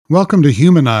Welcome to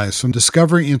Humanize from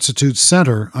Discovery Institute's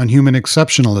Center on Human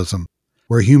Exceptionalism,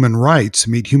 where human rights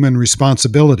meet human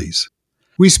responsibilities.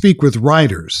 We speak with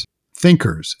writers,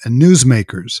 thinkers, and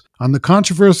newsmakers on the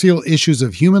controversial issues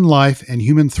of human life and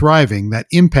human thriving that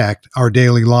impact our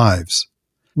daily lives.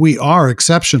 We are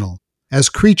exceptional as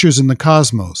creatures in the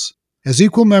cosmos, as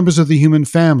equal members of the human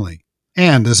family,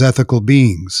 and as ethical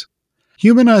beings.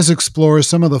 Humanize explores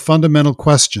some of the fundamental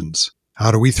questions.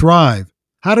 How do we thrive?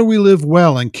 How do we live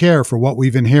well and care for what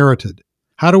we've inherited?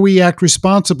 How do we act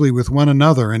responsibly with one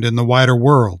another and in the wider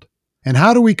world? And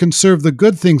how do we conserve the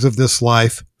good things of this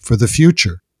life for the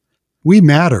future? We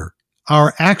matter.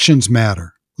 Our actions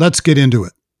matter. Let's get into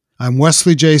it. I'm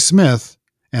Wesley J. Smith,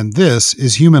 and this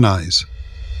is Humanize.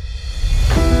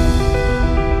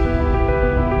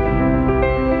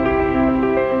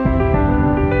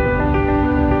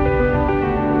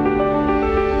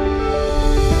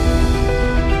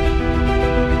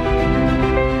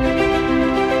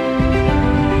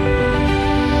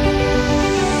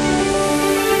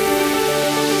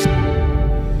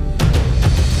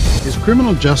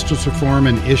 Criminal justice reform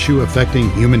an issue affecting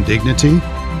human dignity?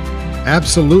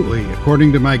 Absolutely,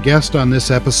 according to my guest on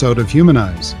this episode of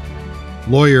Humanize.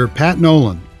 Lawyer Pat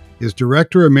Nolan is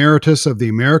Director Emeritus of the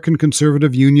American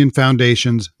Conservative Union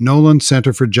Foundation's Nolan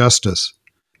Center for Justice.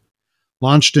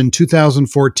 Launched in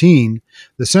 2014,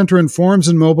 the center informs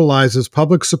and mobilizes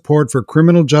public support for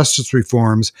criminal justice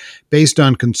reforms based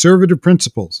on conservative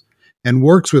principles and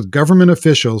works with government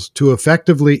officials to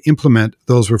effectively implement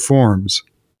those reforms.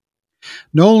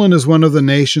 Nolan is one of the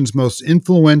nation's most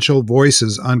influential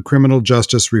voices on criminal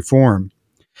justice reform.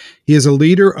 He is a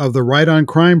leader of the Right on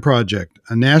Crime Project,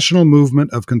 a national movement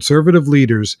of conservative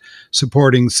leaders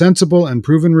supporting sensible and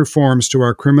proven reforms to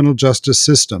our criminal justice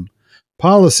system,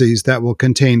 policies that will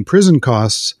contain prison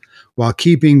costs while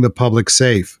keeping the public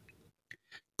safe.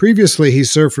 Previously, he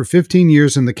served for 15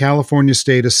 years in the California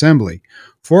State Assembly,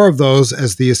 4 of those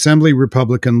as the Assembly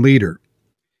Republican leader.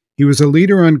 He was a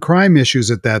leader on crime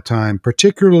issues at that time,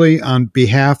 particularly on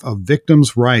behalf of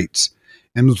victims' rights,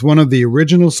 and was one of the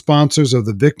original sponsors of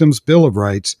the Victims' Bill of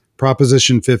Rights,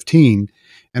 Proposition 15,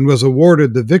 and was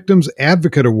awarded the Victims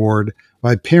Advocate Award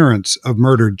by parents of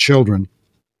murdered children.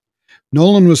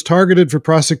 Nolan was targeted for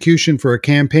prosecution for a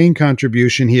campaign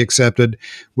contribution he accepted,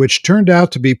 which turned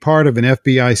out to be part of an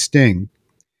FBI sting.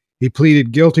 He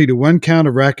pleaded guilty to 1 count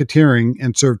of racketeering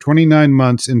and served 29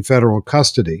 months in federal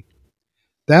custody.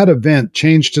 That event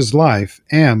changed his life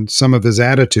and some of his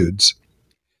attitudes.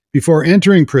 Before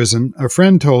entering prison, a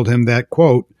friend told him that,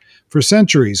 quote, "For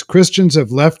centuries, Christians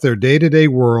have left their day-to-day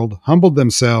world, humbled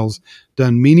themselves,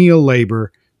 done menial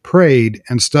labor, prayed,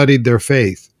 and studied their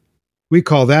faith. We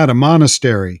call that a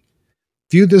monastery.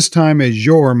 View this time as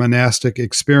your monastic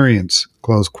experience,"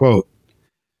 close quote.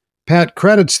 Pat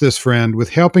credits this friend with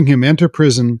helping him enter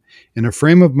prison in a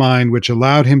frame of mind which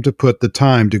allowed him to put the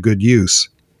time to good use.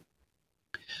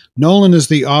 Nolan is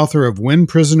the author of When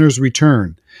Prisoners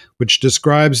Return, which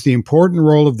describes the important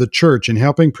role of the church in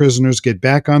helping prisoners get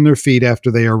back on their feet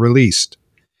after they are released.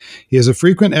 He is a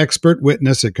frequent expert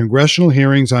witness at congressional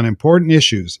hearings on important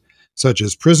issues, such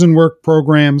as prison work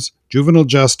programs, juvenile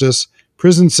justice,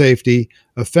 prison safety,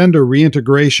 offender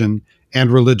reintegration,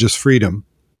 and religious freedom.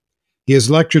 He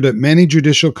has lectured at many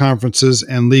judicial conferences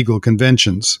and legal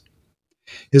conventions.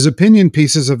 His opinion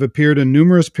pieces have appeared in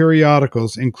numerous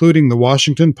periodicals, including the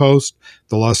Washington Post,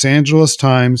 the Los Angeles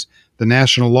Times, the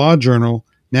National Law Journal,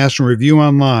 National Review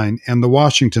Online, and the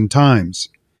Washington Times.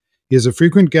 He is a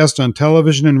frequent guest on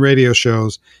television and radio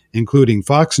shows, including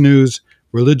Fox News,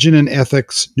 Religion and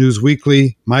Ethics,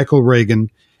 Newsweekly, Michael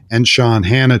Reagan, and Sean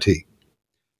Hannity.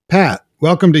 Pat,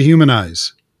 welcome to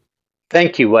Humanize.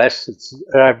 Thank you, Wes.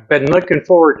 I've been looking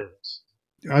forward to this.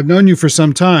 I've known you for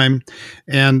some time,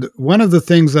 and one of the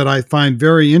things that I find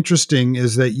very interesting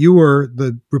is that you were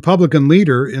the Republican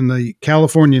leader in the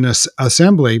California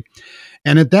Assembly,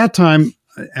 and at that time,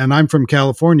 and I'm from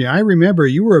California, I remember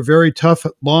you were a very tough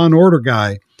law and order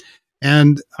guy,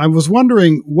 and I was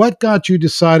wondering what got you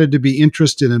decided to be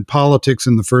interested in politics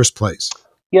in the first place?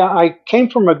 Yeah, I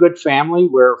came from a good family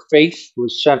where faith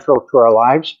was central to our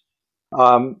lives,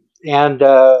 and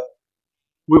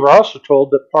we were also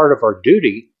told that part of our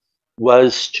duty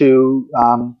was to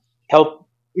help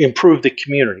improve the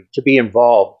community, to be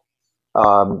involved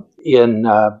in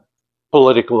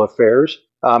political affairs.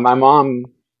 My mom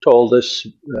told us,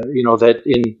 that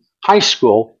in high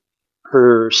school,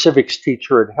 her civics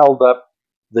teacher had held up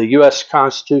the U.S.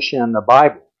 Constitution and the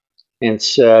Bible and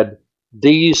said,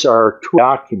 "These are two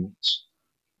documents.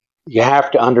 You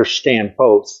have to understand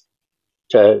both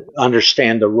to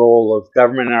understand the role of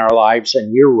government in our lives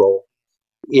and your role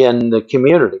in the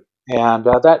community." And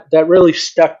that really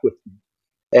stuck with me.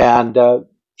 And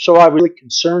so I was really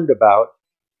concerned about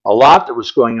a lot that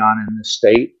was going on in the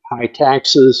state: high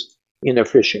taxes,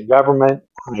 inefficient government,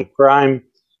 high crime,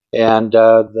 and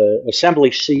the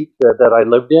assembly seat that I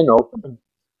lived in opened.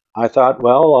 I thought,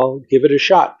 well, I'll give it a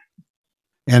shot.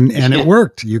 And it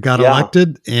worked. You got Yeah.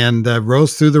 elected and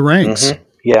rose through the ranks.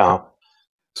 Yeah.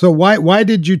 So why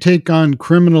did you take on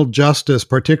criminal justice,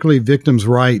 particularly victims'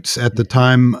 rights, at the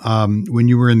time when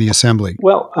you were in the assembly?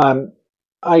 Well,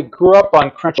 I grew up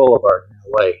on Crunch Boulevard in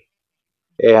LA,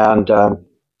 and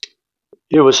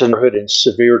it was a neighborhood in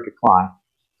severe decline.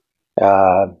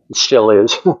 It still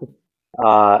is.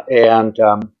 And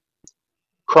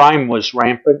crime was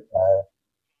rampant.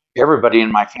 Everybody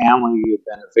in my family had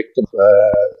been a victim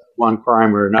of one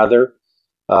crime or another.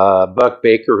 Buck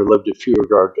Baker, who lived a few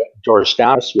doors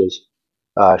down, was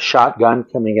shotgun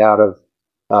coming out of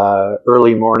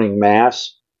early morning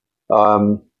mass.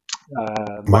 My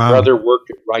brother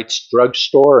worked at Wright's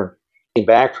drugstore and came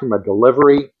back from a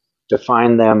delivery to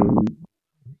find them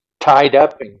tied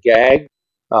up and gagged.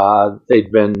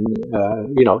 They'd been,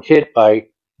 hit by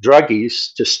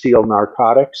druggies to steal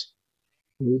narcotics.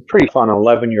 Pretty fun,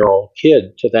 11-year-old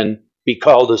kid to then be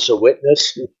called as a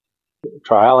witness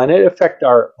trial, and it affected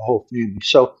our whole family.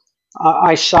 So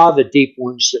I saw the deep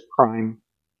wounds that crime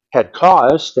had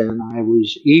caused, and I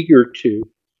was eager to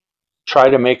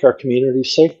try to make our community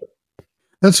safer.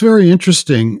 That's very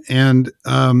interesting. And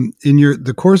in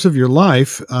the course of your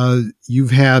life, you've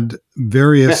had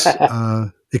various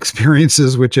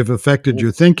experiences which have affected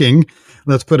your thinking.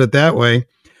 Let's put it that way.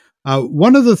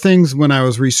 One of the things when I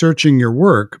was researching your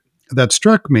work that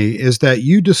struck me is that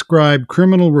you describe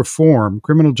criminal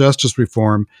justice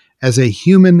reform, as a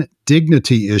human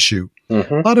dignity issue.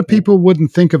 A lot of people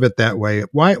wouldn't think of it that way.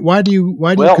 Why do you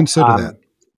consider that?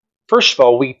 First of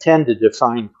all, we tend to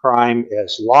define crime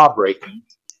as law breaking.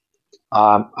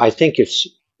 I think it's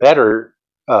a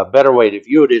better way to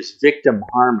view it is victim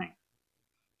harming,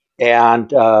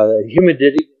 and human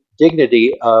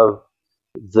dignity of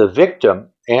the victim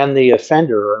and the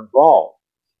offender are involved.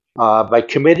 By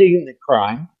committing the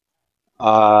crime,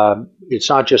 it's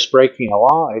not just breaking a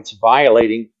law, it's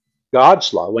violating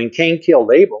God's law. When Cain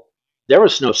killed Abel, there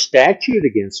was no statute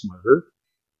against murder,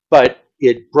 but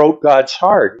it broke God's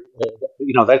heart.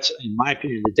 That's, in my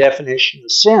opinion, the definition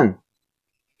of sin.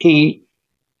 He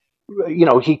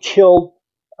killed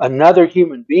another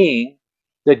human being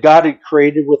that God had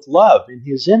created with love in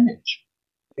his image.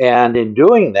 And in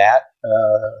doing that,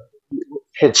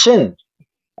 had sinned.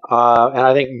 And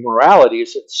I think morality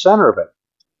is at the center of it.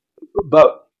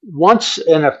 But once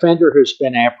an offender has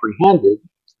been apprehended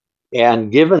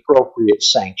and given appropriate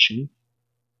sanction,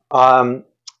 the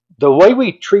way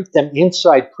we treat them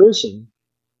inside prison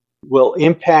will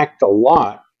impact a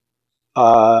lot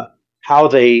how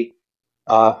they,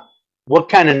 what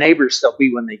kind of neighbors they'll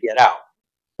be when they get out.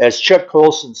 As Chuck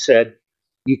Colson said,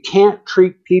 you can't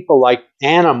treat people like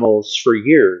animals for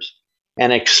years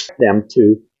and expect them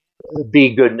to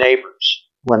be good neighbors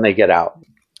when they get out.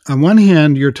 On one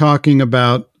hand, you're talking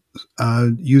about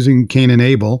using Cain and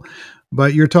Abel,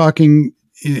 but you're talking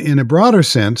in a broader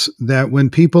sense that when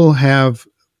people have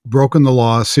broken the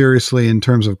law seriously in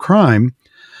terms of crime,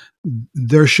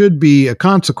 there should be a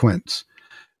consequence.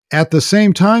 At the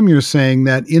same time, you're saying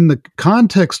that in the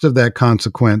context of that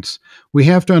consequence, we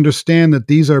have to understand that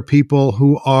these are people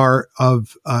who are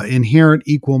of inherent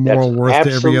equal moral worth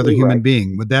to every other human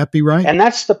being. Would that be right? And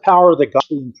that's the power of the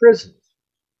gospel in prisons,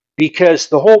 because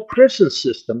the whole prison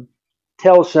system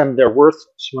tells them they're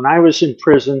worthless. When I was in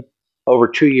prison over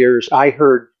 2 years, I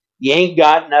heard, "You ain't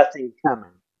got nothing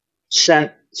coming,"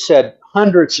 said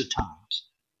hundreds of times.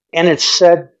 And it's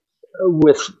said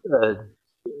with,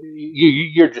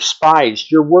 you're despised,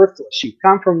 you're worthless, you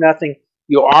come from nothing,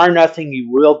 you are nothing, you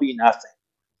will be nothing.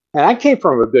 And I came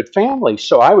from a good family,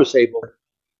 so I was able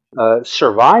to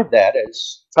survive that,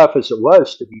 as tough as it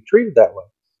was to be treated that way.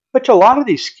 But to a lot of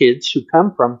these kids who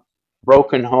come from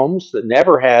broken homes that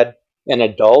never had an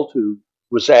adult who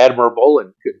was admirable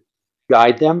and could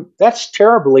guide them, that's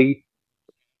terribly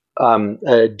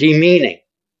demeaning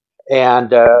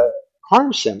and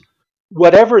harms them.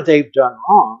 Whatever they've done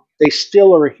wrong, they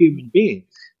still are a human being.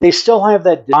 They still have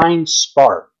that divine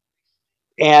spark.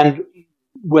 And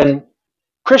when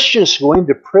Christians go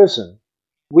into prison,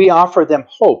 we offer them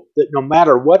hope that no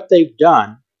matter what they've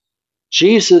done,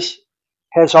 Jesus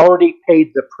has already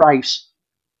paid the price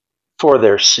for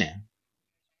their sin.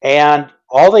 And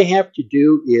all they have to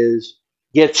do is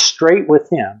get straight with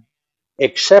Him,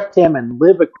 accept Him, and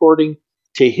live according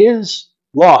to His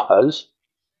laws,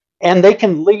 and they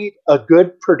can lead a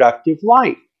good, productive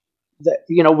life.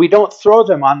 we don't throw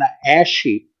them on the ash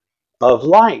heap of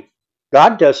life.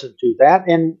 God doesn't do that,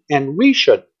 and we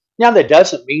should. Now, that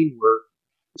doesn't mean we're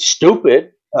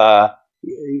stupid.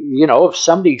 If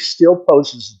somebody still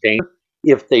poses danger,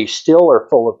 if they still are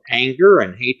full of anger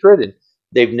and hatred, and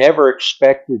they've never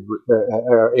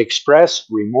expressed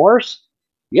remorse,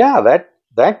 yeah,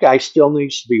 that guy still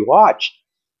needs to be watched.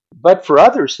 But for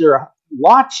others, there are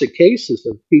lots of cases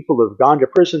of people who have gone to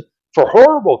prison for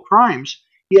horrible crimes,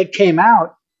 yet came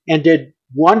out and did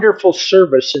wonderful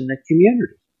service in the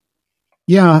community.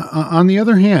 Yeah. On the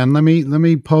other hand, let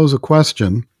me pose a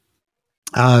question.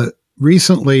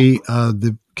 Recently,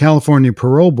 the California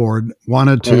Parole Board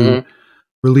wanted to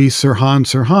release Sirhan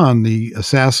Sirhan, the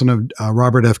assassin of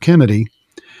Robert F. Kennedy,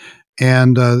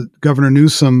 and Governor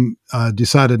Newsom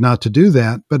decided not to do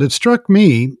that. But it struck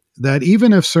me that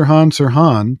even if Sirhan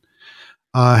Sirhan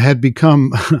had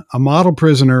become a model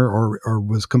prisoner or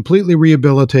was completely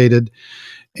rehabilitated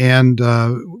and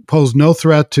posed no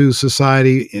threat to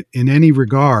society in any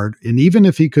regard, and even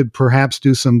if he could perhaps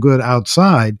do some good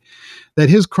outside, that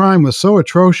his crime was so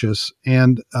atrocious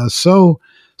and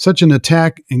such an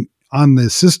attack on the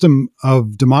system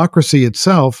of democracy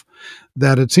itself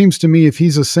that it seems to me if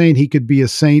he's a saint, he could be a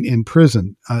saint in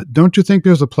prison. Don't you think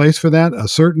there's a place for that? A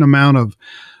certain amount of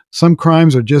some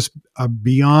crimes are just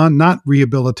beyond not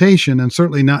rehabilitation and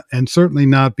certainly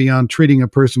not beyond treating a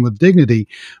person with dignity.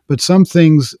 But some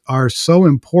things are so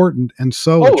important and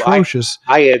so atrocious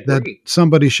I agree. that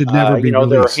somebody should never be released.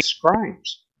 There are hate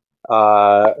crimes.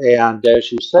 And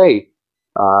as you say,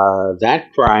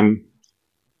 that crime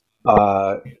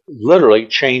literally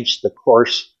changed the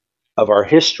course of our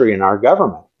history and our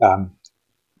government. An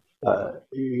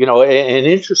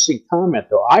interesting comment,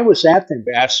 though. I was at the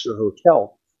Ambassador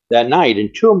Hotel that night,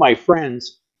 and two of my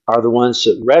friends are the ones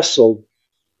that wrestled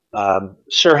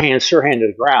Sirhan to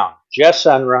the ground, Jess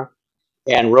Unruh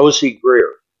and Rosie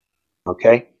Greer.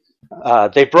 Okay?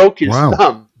 They broke his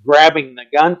thumb grabbing the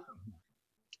gun from him.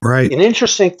 Right. An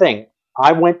interesting thing,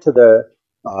 I went to the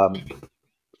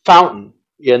fountain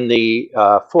in the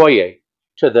foyer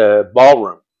to the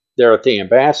ballroom there at the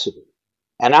Ambassador,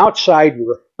 and outside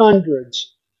were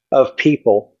hundreds of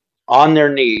people on their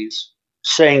knees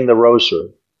saying the rosary.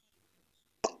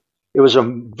 It was a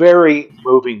very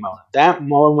moving moment. That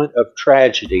moment of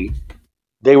tragedy,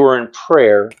 they were in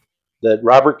prayer that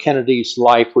Robert Kennedy's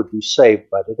life would be saved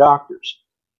by the doctors.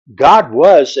 God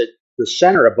was at the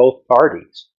center of both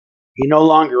parties. He no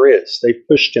longer is. They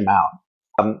pushed him out.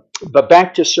 But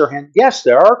back to Sirhan, yes,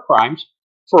 there are crimes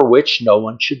for which no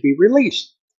one should be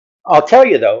released. I'll tell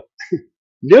you, though,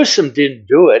 Newsom didn't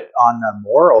do it on the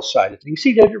moral side of things.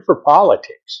 He did it for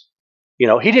politics.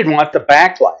 He didn't want the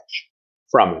backlash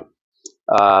from him.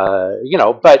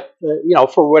 But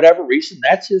for whatever reason,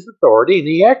 that's his authority, and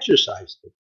he exercised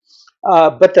it.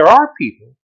 But there are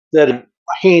people that do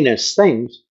heinous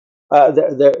things.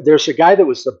 There's a guy that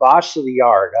was the boss of the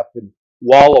yard up in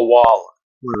Walla Walla,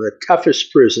 one of the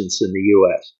toughest prisons in the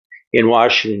U.S., in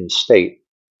Washington State.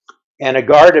 And a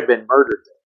guard had been murdered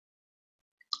there.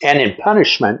 And in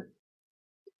punishment,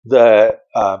 the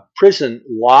prison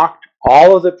locked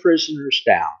all of the prisoners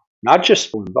down, not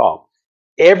just involved,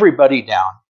 everybody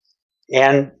down.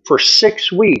 And for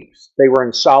 6 weeks, they were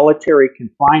in solitary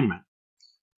confinement.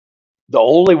 The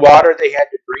only water they had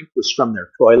to drink was from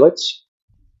their toilets.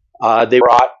 They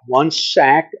brought one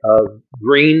sack of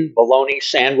green bologna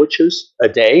sandwiches a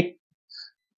day,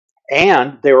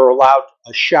 and they were allowed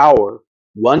a shower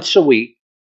once a week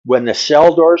when the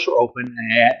cell doors were open,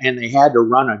 and they had to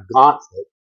run a gauntlet,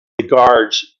 the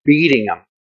guards beating them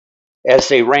as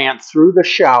they ran through the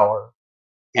shower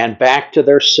and back to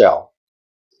their cell.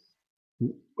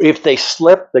 If they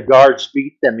slipped, the guards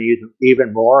beat them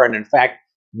even more, and in fact,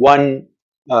 one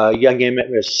young inmate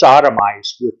was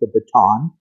sodomized with the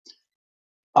baton.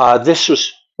 This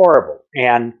was horrible,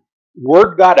 and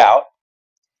word got out.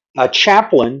 A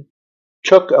chaplain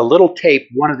took a little tape.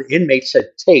 One of the inmates had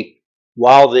taped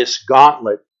while this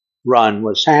gauntlet run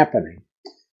was happening,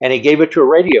 and he gave it to a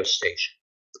radio station.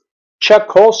 Chuck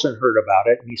Colson heard about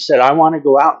it, and he said, "I want to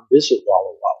go out and visit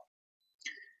Walla Walla."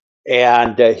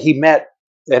 And he met,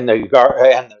 and the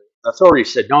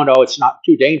authorities said, "No, it's not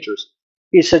too dangerous."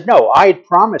 He said, "No, I had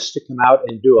promised to come out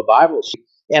and do a Bible study,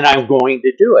 and I'm going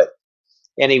to do it."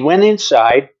 And he went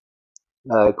inside.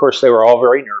 Of course, they were all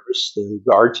very nervous, the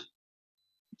guards.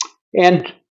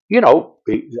 And,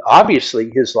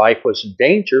 obviously his life was in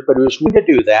danger, but he was willing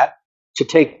to do that, to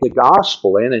take the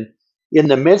gospel in. And in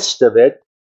the midst of it,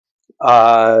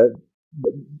 the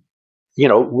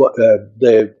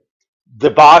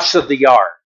boss of the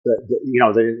yard,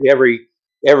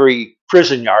 every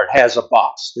prison yard has a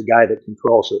boss, the guy that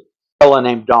controls it. fellow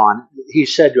named Don. He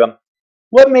said to him,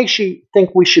 "What makes you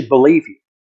think we should believe you?"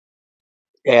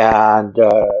 And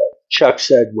Chuck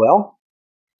said, "Well,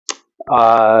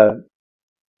 uh,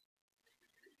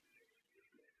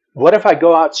 what if I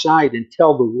go outside and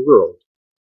tell the world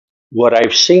what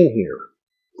I've seen here?"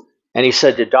 And he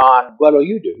said to Don, "What'll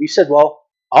you do?" He said, "Well,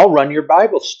 I'll run your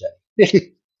Bible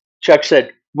study." Chuck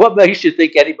said, "What makes you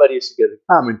think anybody's going to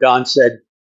come?" And Don said,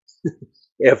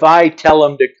 "If I tell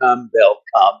them to come, they'll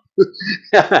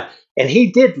come." And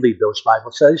he did lead those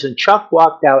Bible studies. And Chuck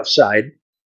walked outside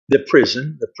the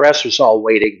prison. The press was all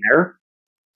waiting there.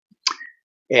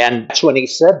 And that's when he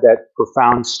said that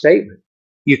profound statement.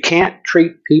 You can't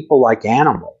treat people like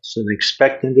animals and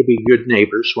expect them to be good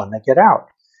neighbors when they get out.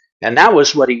 And that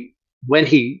was what when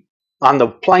he, on the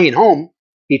plane home,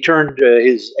 he turned to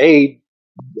his aide,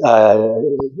 uh,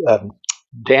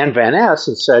 Dan Van Ness,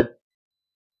 and said,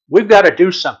 "We've got to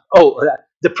do something."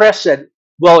 The press said,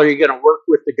 "Well, are you going to work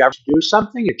with the government to do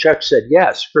something?" And Chuck said,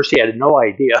 "Yes." First, he had no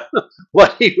idea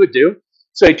what he would do.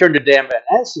 So he turned to Dan Van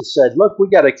Ness and said, "Look, we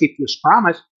got to keep this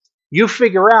promise. You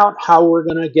figure out how we're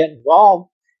going to get involved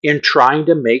in trying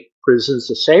to make prisons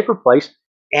a safer place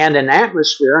and an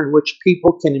atmosphere in which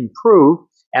people can improve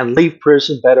and leave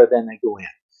prison better than they go in."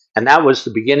 And that was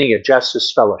the beginning of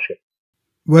Justice Fellowship.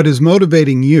 What is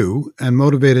motivating you and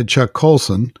motivated Chuck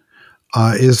Colson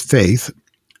is faith.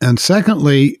 And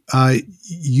secondly,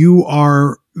 you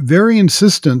are very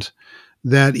insistent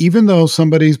that even though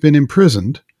somebody's been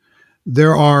imprisoned,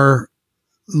 there are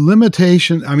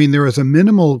limitations. I mean, there is a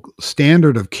minimal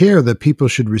standard of care that people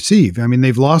should receive. I mean,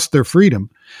 they've lost their freedom,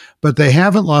 but they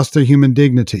haven't lost their human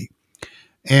dignity.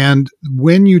 And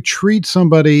when you treat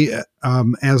somebody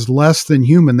as less than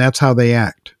human, that's how they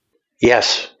act.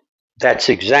 Yes, that's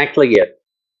exactly it.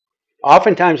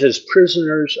 Oftentimes, as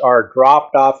prisoners are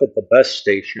dropped off at the bus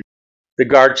station, the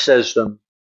guard says to them,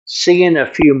 "See you in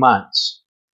a few months."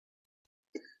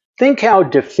 Think how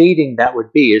defeating that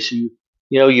would be as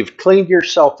you've cleaned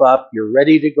yourself up, you're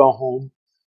ready to go home,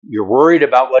 you're worried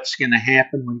about what's going to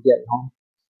happen when you get home,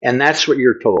 and that's what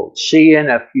you're told. "See you in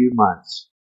a few months."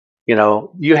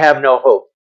 You have no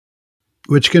hope.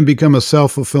 Which can become a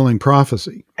self-fulfilling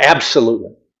prophecy.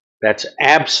 Absolutely. That's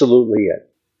absolutely it.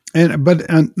 But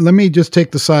let me just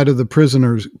take the side of the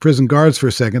prison guards for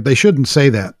a second. They shouldn't say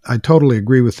that. I totally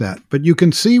agree with that. But you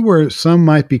can see where some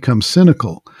might become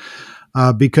cynical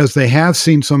because they have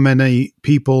seen so many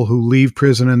people who leave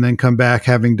prison and then come back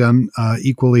having done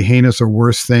equally heinous or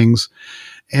worse things.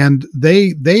 And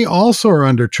they also are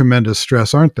under tremendous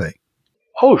stress, aren't they?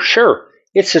 Oh, sure.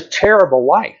 It's a terrible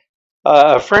life.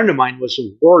 A friend of mine was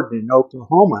a warden in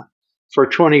Oklahoma for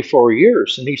 24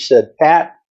 years. And he said,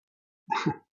 "Pat,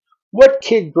 what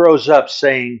kid grows up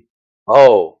saying,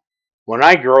 'Oh, when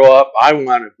I grow up, I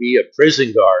want to be a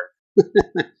prison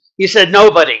guard'?" He said,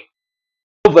 Nobody.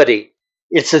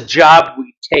 It's a job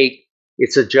we take.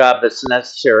 It's a job that's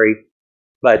necessary,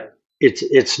 but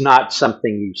it's not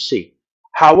something you seek.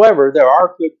 However, there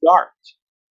are good guards.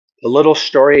 A little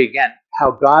story again,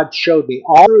 how God showed me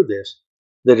all through this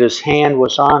that his hand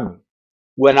was on me.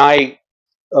 When I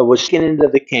was getting into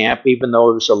the camp, even though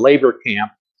it was a labor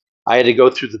camp, I had to go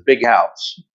through the big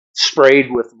house,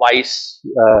 sprayed with lice,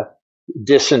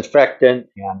 disinfectant,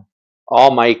 and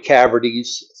all my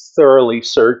cavities thoroughly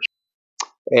searched.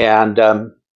 And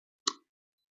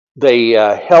they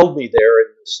held me there in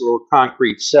this little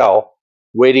concrete cell,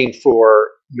 waiting for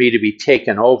me to be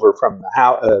taken over from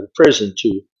the prison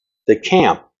to the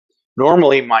camp.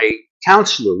 Normally, my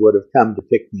counselor would have come to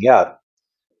pick me up,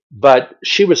 but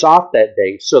she was off that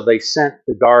day, so they sent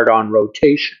the guard on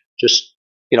rotation. Just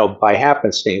by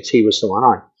happenstance, he was the one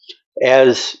on.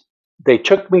 As they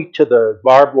took me to the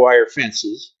barbed wire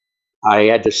fences, I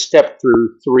had to step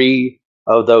through 3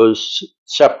 of those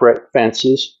separate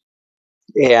fences,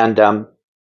 and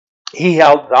the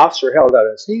officer held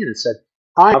out his hand and said,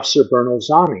 "Hi, Officer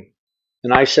Bernalzani."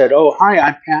 And I said, "Oh, hi,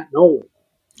 I'm Pat Nolan."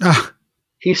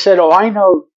 He said, "Oh, I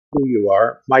know who you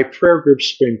are. My prayer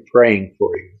group's been praying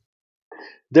for you."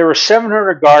 There were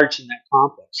 700 guards in that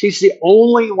complex. He's the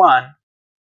only one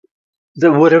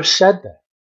that would have said that.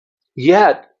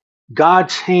 Yet,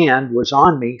 God's hand was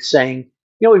on me saying,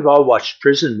 we've all watched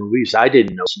prison movies. I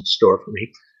didn't know what's in store for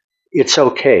me. It's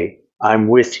okay. I'm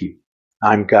with you.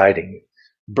 I'm guiding you.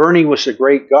 Bernie was a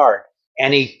great guard,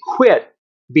 and he quit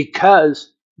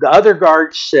because the other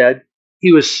guards said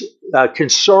he was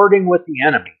consorting with the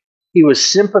enemy. He was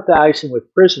sympathizing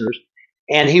with prisoners,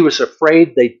 and he was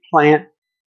afraid they'd plant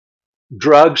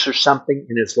drugs or something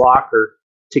in his locker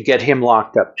to get him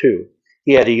locked up too.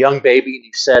 He had a young baby, and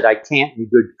he said, "I can't in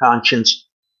good conscience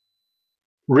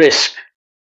risk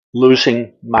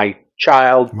losing my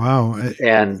child, Wow.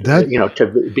 and That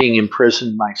to being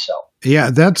imprisoned myself.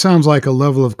 Yeah, that sounds like a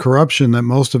level of corruption that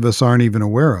most of us aren't even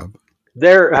aware of.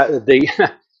 There,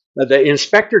 the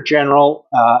Inspector General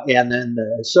and then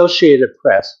the Associated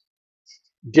Press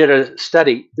did a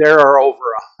study. There are over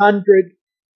 100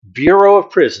 Bureau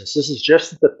of Prisons. This is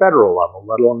just at the federal level,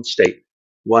 let alone state.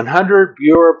 100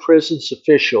 Bureau of Prisons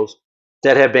officials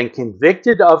that have been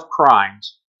convicted of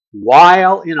crimes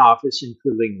while in office,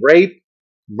 including rape,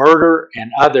 murder,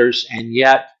 and others, and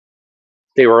yet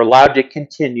they were allowed to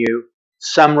continue.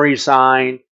 Some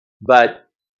resigned, but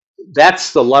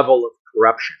that's the level of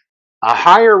corruption. A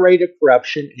higher rate of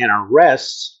corruption and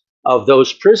arrests of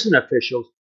those prison officials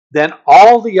than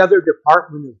all the other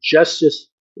Department of Justice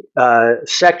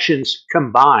sections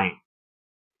combined,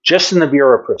 just in the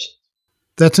Bureau of Prisons.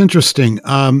 That's interesting.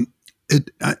 I'm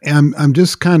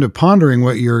just kind of pondering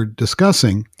what you're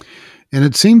discussing, and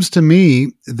it seems to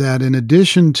me that in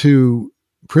addition to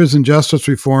prison justice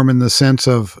reform in the sense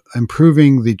of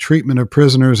improving the treatment of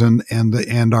prisoners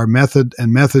and our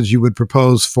methods you would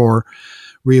propose for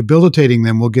rehabilitating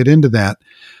them, we'll get into that.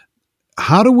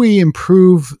 How do we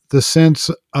improve the sense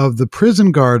of the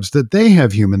prison guards that they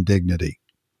have human dignity?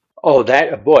 Oh,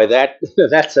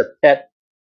 that's a pet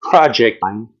project.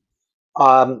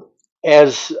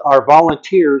 As our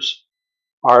volunteers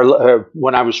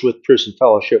when I was with Prison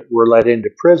Fellowship, were let into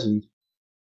prisons.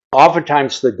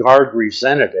 Oftentimes, the guard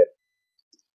resented it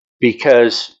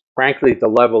because, frankly, the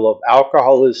level of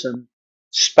alcoholism,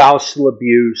 spousal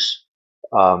abuse,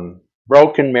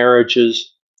 broken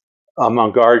marriages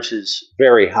among guards is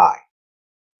very high.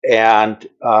 And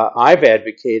I've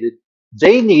advocated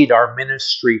they need our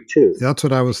ministry too. That's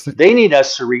what I was thinking. They need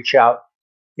us to reach out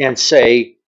and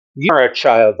say, you are a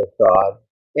child of God,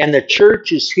 and the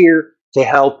church is here to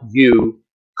help you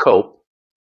cope.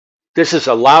 This is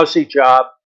a lousy job,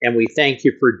 and we thank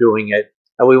you for doing it,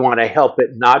 and we want to help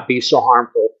it not be so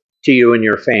harmful to you and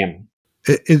your family.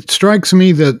 It strikes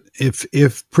me that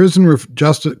if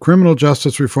criminal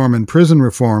justice reform and prison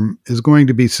reform is going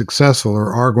to be successful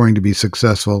or are going to be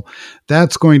successful,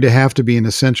 that's going to have to be an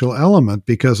essential element,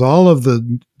 because all of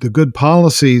the good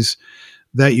policies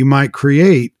that you might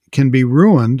create can be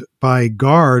ruined by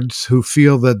guards who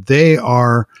feel that they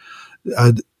are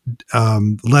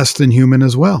less than human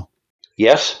as well.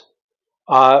 Yes.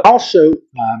 They're also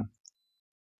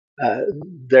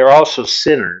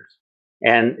sinners.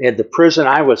 And at the prison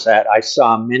I was at, I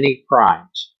saw many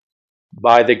crimes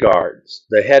by the guards.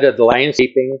 The head of the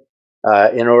landscaping,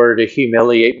 in order to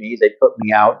humiliate me, they put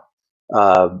me out,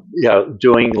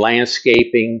 doing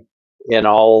landscaping in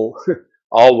all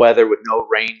weather with no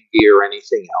rain gear or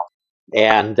anything else.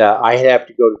 And I have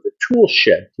to go to the tool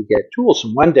shed to get tools.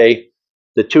 And one day,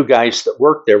 the two guys that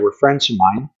worked there were friends of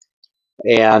mine,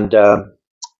 and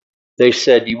they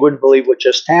said, "You wouldn't believe what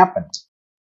just happened."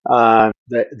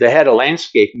 The head of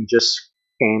landscaping just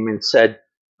came and said,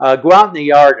 "Go out in the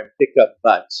yard and pick up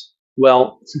butts."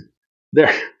 Well,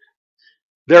 there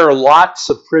are lots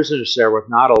of prisoners there with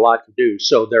not a lot to do,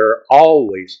 so there are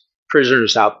always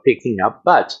prisoners out picking up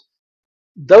butts.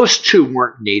 Those two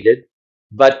weren't needed,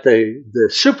 but the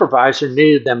supervisor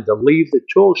needed them to leave the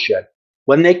tool shed.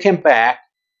 When they came back,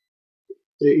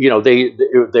 they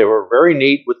were very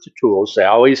neat with the tools. They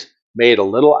always made a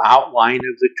little outline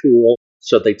of the tool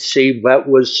so they'd see what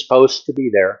was supposed to be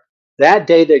there. That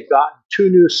day, they'd gotten 2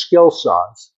 new skill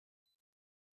saws.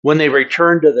 When they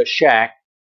returned to the shack,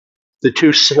 the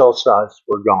 2 skill saws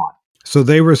were gone. So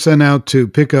they were sent out to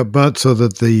pick up butts so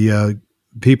that the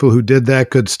people who did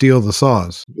that could steal the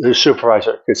saws. The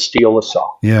supervisor could steal the saw.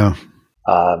 Yeah.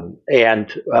 And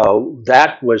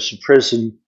that was a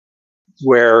prison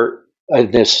where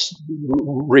this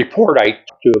report I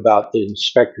talked to about the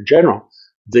Inspector General,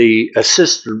 the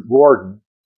assistant warden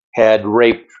had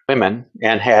raped women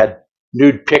and had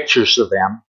nude pictures of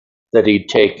them that he'd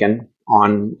taken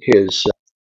on his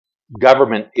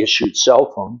government-issued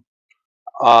cell phone.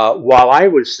 While I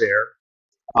was there,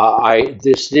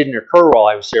 this didn't occur while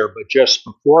I was there, but just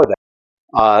before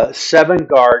that, 7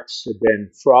 guards had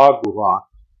been frog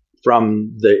walked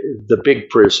from the big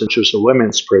prison, which was a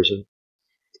women's prison,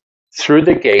 through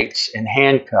the gates in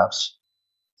handcuffs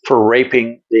for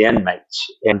raping the inmates.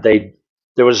 And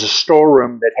there was a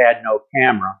storeroom that had no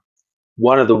camera.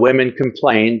 One of the women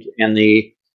complained, and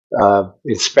the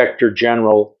Inspector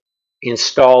General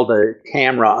installed a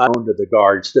camera under the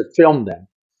guards that filmed them,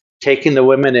 taking the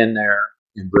women in there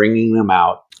and bringing them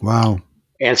out. Wow.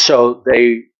 And so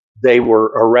they were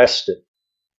arrested.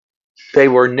 They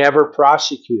were never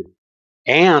prosecuted.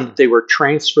 and they were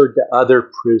transferred to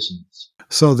other prisons.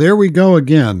 So there we go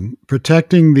again,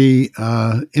 protecting the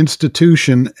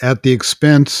institution at the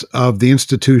expense of the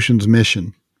institution's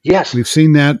mission. Yes. We've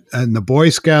seen that in the Boy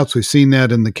Scouts. We've seen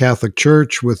that in the Catholic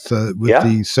Church with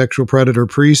the sexual predator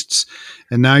priests.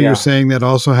 And now you're saying that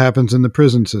also happens in the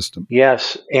prison system.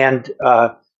 Yes. And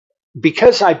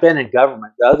because I've been in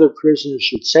government, the other prisoners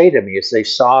would say to me as they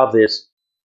saw this,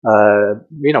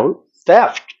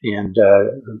 theft and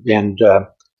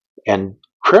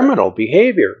criminal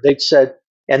behavior, they'd said,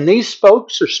 and these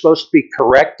folks are supposed to be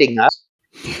correcting us.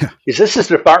 Yeah. Is this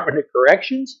the Department of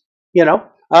Corrections?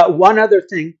 One other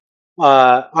thing,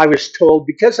 I was told,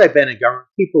 because I've been in government,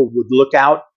 people would look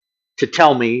out to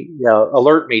tell me,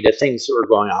 alert me to things that were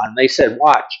going on. And they said,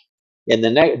 watch.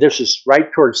 This is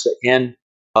right towards the end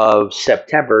of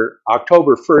September.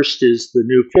 October 1st is the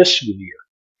new fiscal year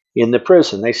in the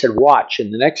prison. They said, watch.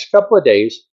 In the next couple of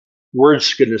days,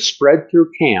 word's going to spread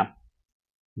through camp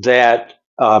that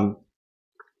the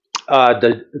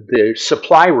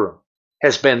supply room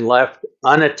has been left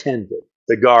unattended.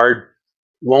 The guard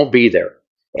won't be there.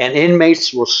 And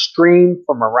inmates will stream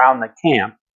from around the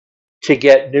camp to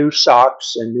get new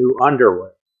socks and new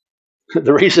underwear.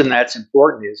 The reason that's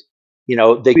important is,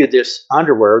 they get this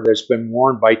underwear that's been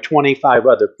worn by 25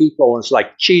 other people, and it's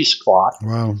like cheesecloth.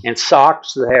 Wow. And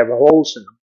socks that have holes in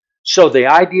them. So the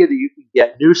idea that you can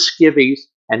get new skivvies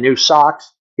and new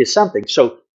socks is something.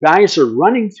 So guys are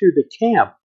running through the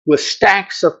camp with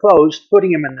stacks of clothes,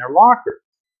 putting them in their locker.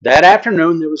 That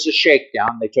afternoon, there was a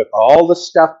shakedown. They took all the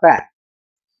stuff back.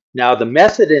 Now, the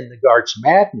method in the guards'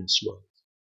 madness was,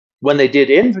 when they did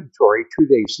inventory 2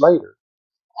 days later,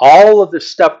 all of the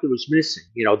stuff that was missing,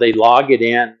 they log it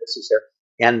in, this is there,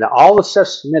 and all the stuff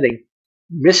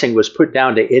missing was put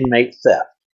down to inmate theft.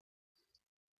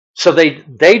 So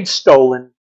they'd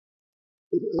stolen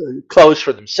clothes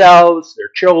for themselves, their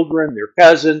children, their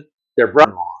cousin, their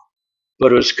brother-in-law,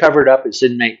 but it was covered up as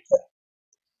inmate theft.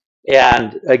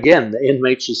 And again, the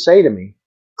inmates would say to me,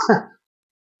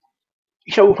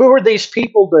 who are these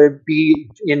people to be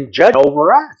in judge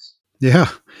over us? Yeah.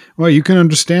 Well, you can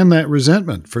understand that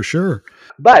resentment for sure.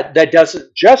 But that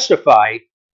doesn't justify,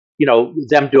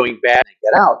 them doing bad and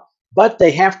get out. But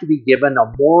they have to be given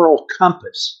a moral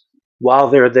compass while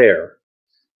they're there.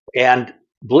 And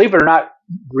believe it or not,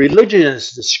 religion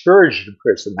is discouraged in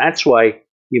prison. That's why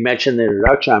you mentioned in the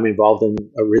introduction, I'm involved in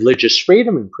religious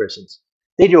freedom in prisons.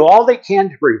 They do all they can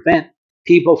to prevent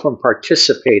people from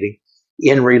participating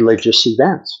in religious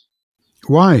events.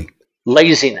 Why?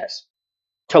 Laziness.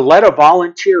 To let a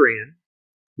volunteer in,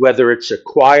 whether it's a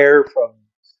choir from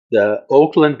the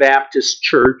Oakland Baptist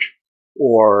Church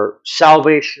or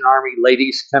Salvation Army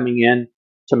ladies coming in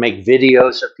to make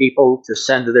videos of people to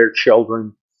send to their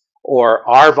children, or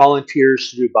our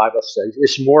volunteers to do Bible studies,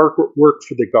 it's more work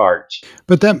for the guards.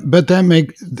 But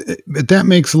that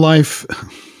makes life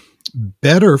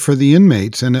better for the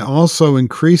inmates, and it also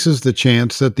increases the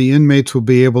chance that the inmates will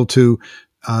be able to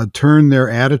turn their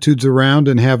attitudes around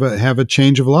and have a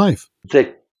change of life.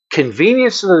 The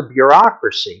convenience of the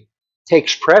bureaucracy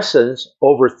takes precedence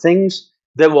over things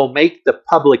that will make the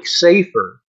public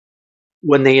safer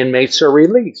when the inmates are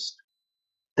released.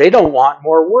 They don't want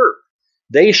more work.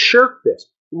 They shirk this.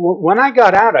 When I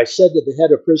got out, I said to the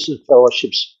head of Prison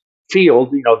Fellowship's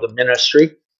field, the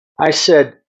ministry, I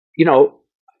said,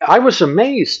 I was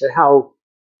amazed at how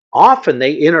often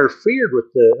they interfered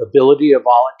with the ability of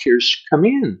volunteers to come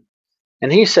in.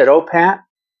 And he said, oh, Pat,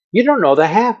 you don't know the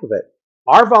half of it.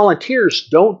 Our volunteers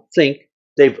don't think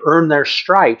they've earned their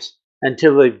stripes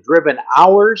until they've driven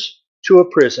hours to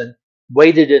a prison,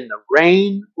 waited in the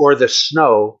rain or the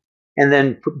snow, and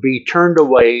then be turned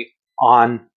away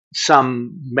on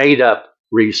some made-up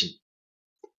reason.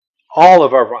 All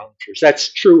of our volunteers.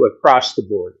 That's true across the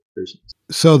board. Prisons.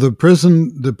 So the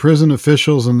prison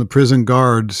officials and the prison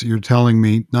guards, you're telling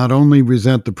me, not only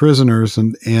resent the prisoners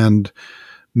and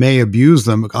may abuse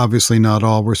them, obviously not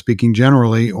all, we're speaking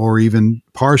generally or even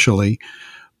partially,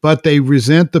 but they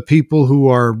resent the people who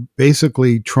are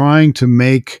basically trying to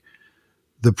make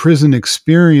the prison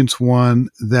experience one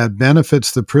that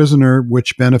benefits the prisoner,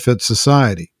 which benefits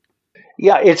society.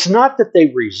 Yeah, it's not that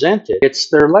they resent it, it's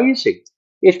they're lazy.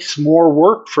 It's more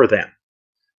work for them.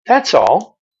 That's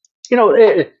all.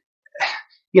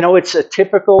 It's a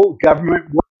typical government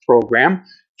work program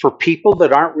for people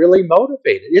that aren't really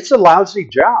motivated. It's a lousy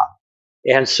job.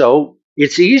 And so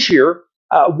it's easier.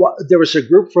 There was a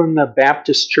group from the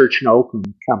Baptist Church in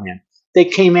Oakland come in. They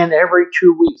came in every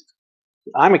 2 weeks.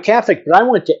 I'm a Catholic, but I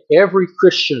went to every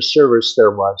Christian service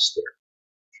there was there.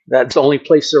 That's the only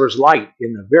place there was light,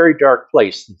 in a very dark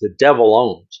place that the devil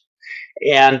owns.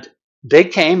 And they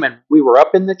came and we were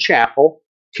up in the chapel,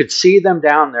 could see them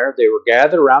down there. They were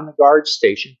gathered around the guard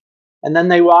station, and then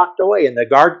they walked away. And the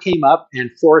guard came up and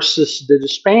forced us to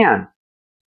disband.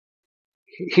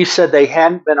 He said they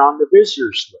hadn't been on the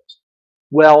visitors list.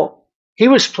 Well, he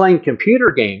was playing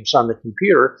computer games on the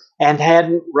computer and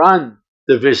hadn't run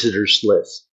the visitors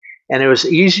list. And it was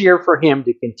easier for him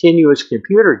to continue his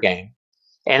computer game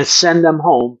and send them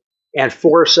home and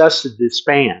force us to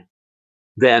disband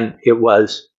than it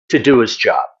was to do his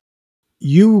job.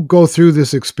 You go through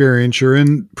this experience. You're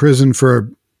in prison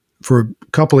for a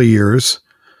couple of years,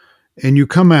 and you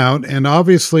come out, and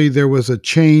obviously there was a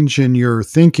change in your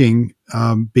thinking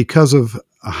because of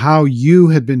how you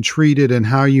had been treated and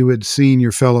how you had seen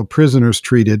your fellow prisoners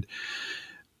treated.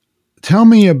 Tell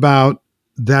me about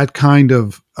that kind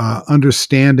of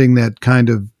understanding, that kind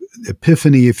of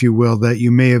epiphany, if you will, that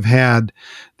you may have had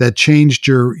that changed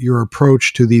your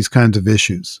approach to these kinds of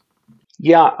issues.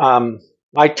 Yeah,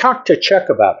 I talked to Chuck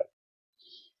about it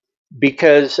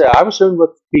because I was in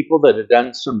with people that had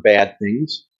done some bad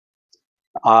things.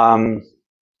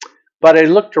 But I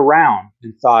looked around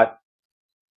and thought,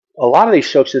 a lot of these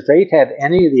folks, if they'd had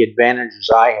any of the advantages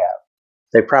I have,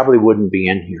 they probably wouldn't be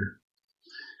in here.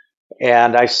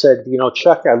 And I said,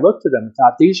 Chuck, I looked at them and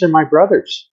thought, these are my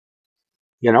brothers,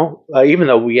 even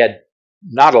though we had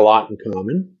not a lot in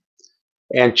common.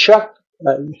 And Chuck,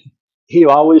 he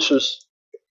always was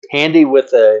handy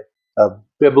with a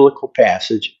biblical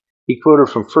passage. He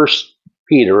quoted from 1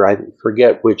 Peter, I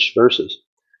forget which verses.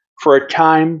 For a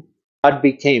time, God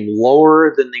became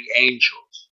lower than the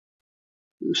angels,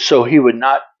 so he would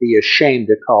not be ashamed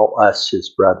to call us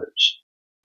his brothers.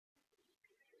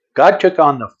 God took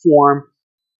on the form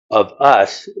of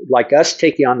us, like us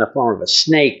taking on the form of a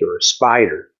snake or a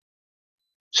spider,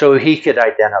 so he could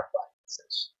identify with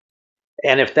us.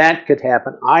 And if that could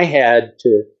happen, I had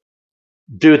to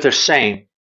do the same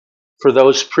for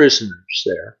those prisoners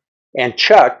there. And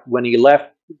Chuck, when he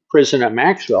left prison at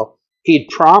Maxwell, he'd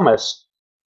promised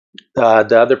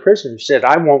the other prisoners, said,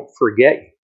 I won't forget you.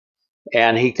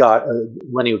 And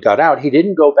when he got out, he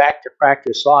didn't go back to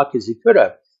practice law because he could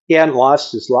have. He hadn't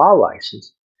lost his law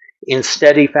license.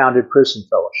 Instead, he founded Prison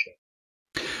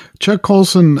Fellowship. Chuck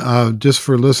Colson, just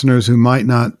for listeners who might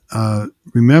not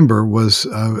remember, was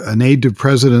an aide to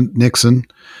President Nixon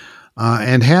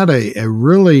and had a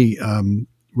really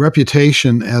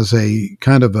reputation as a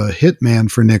kind of a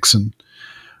hitman for Nixon,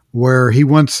 where he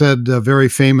once said very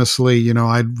famously,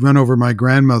 I'd run over my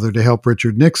grandmother to help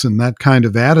Richard Nixon, that kind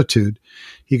of attitude.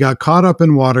 He got caught up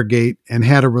in Watergate and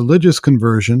had a religious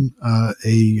conversion,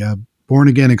 a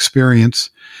born-again experience.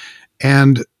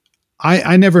 And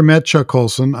I never met Chuck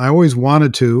Colson. I always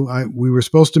wanted to. We were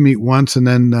supposed to meet once, and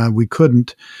then we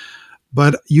couldn't.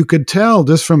 But you could tell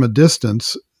just from a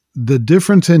distance the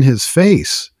difference in his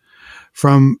face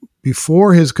from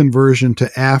before his conversion to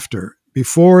after.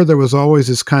 Before, there was always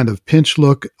this kind of pinched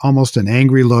look, almost an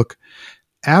angry look.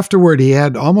 Afterward, he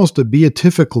had almost a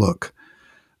beatific look.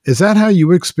 Is that how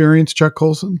you experienced Chuck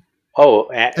Colson? Oh,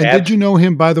 and did you know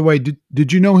him, by the way,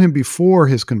 did you know him before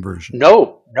his conversion?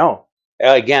 No.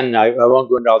 Again, I won't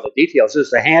go into all the details. It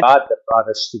was the hand of God that brought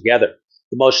us together,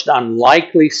 the most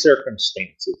unlikely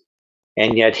circumstances.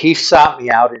 And yet he sought me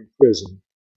out in prison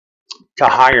to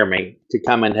hire me to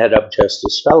come and head up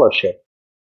Justice Fellowship.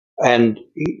 And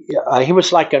he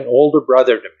was like an older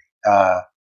brother to me,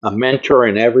 a mentor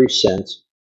in every sense.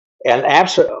 And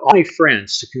absolutely, all my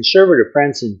friends, the conservative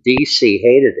friends in D.C.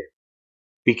 hated him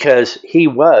because he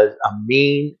was a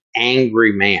mean,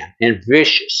 angry man and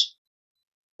vicious.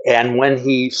 And when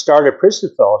he started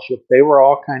Prison Fellowship, they were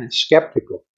all kind of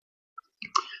skeptical.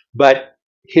 But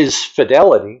his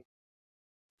fidelity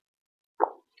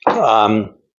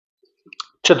to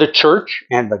the church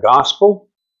and the gospel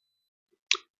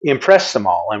impressed them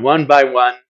all. And one by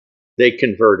one, they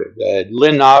converted.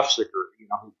 Lynn Nofziger,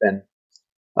 who'd been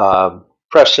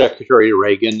press secretary to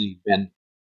Reagan, he'd been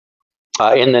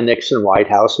in the Nixon White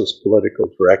House as political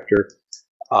director,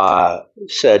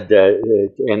 said,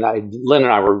 Lynn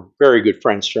and I were very good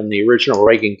friends from the original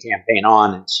Reagan campaign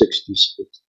on in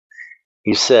 '66.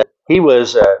 He said he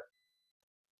was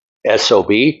a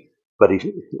SOB, but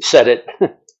he said it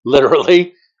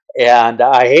literally, and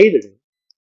I hated him.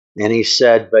 And he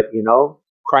said, but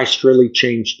Christ really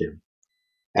changed him,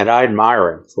 and I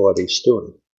admire him for what he's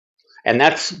doing. And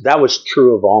that was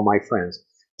true of all my friends.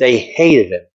 They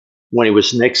hated him when he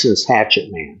was Nixon's hatchet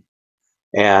man.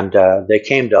 And they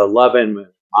came to love him and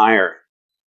admire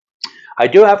him. I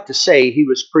do have to say he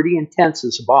was pretty intense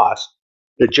as a boss.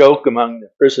 The joke among the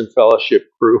Prison Fellowship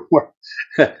crew,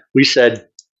 we said,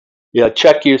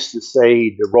 Chuck used to say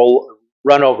he'd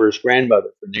run over his grandmother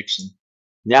for Nixon.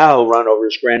 Now he'll run over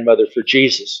his grandmother for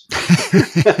Jesus.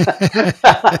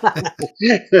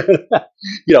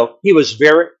 He was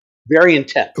very, very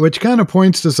intense. Which kind of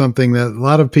points to something that a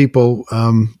lot of people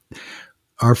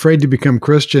are afraid to become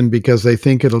Christian because they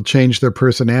think it'll change their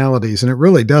personalities, and it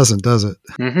really doesn't, does it?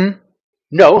 Mm-hmm.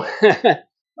 No.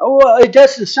 Well, it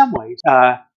does in some ways.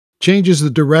 Changes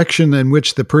the direction in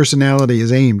which the personality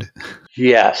is aimed.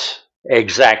 Yes,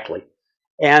 exactly.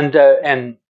 And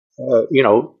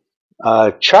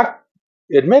Chuck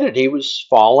admitted he was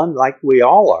fallen like we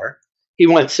all are. He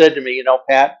once said to me,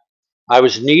 Pat, I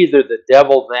was neither the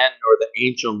devil then nor the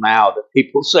angel now that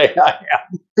people say I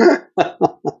am.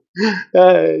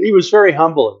 He was very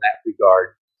humble in that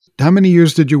regard. How many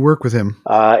years did you work with him?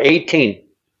 18.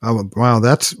 Oh, wow,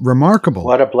 that's remarkable.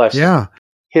 What a blessing. Yeah.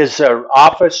 His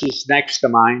office is next to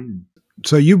mine.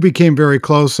 So you became very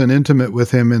close and intimate with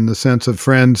him in the sense of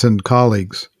friends and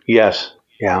colleagues. Yes.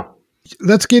 Yeah.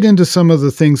 Let's get into some of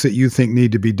the things that you think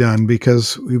need to be done,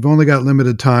 because we've only got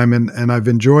limited time, and I've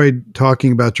enjoyed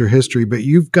talking about your history, but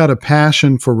you've got a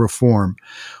passion for reform.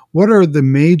 What are the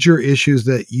major issues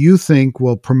that you think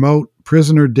will promote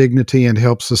prisoner dignity and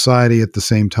help society at the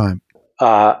same time?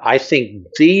 I think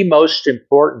the most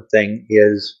important thing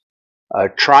is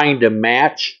trying to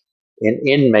match an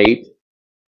inmate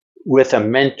with a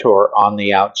mentor on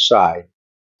the outside,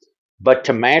 but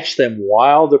to match them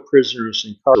while the prisoner is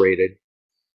incarcerated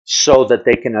so that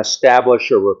they can establish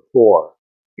a rapport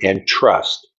and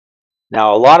trust.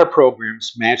 Now, a lot of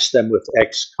programs match them with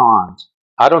ex-cons.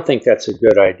 I don't think that's a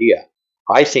good idea.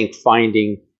 I think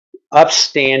finding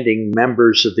upstanding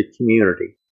members of the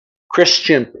community,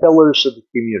 Christian pillars of the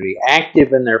community,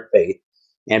 active in their faith,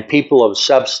 and people of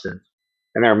substance,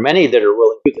 and there are many that are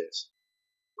willing to do this,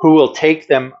 who will take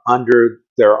them under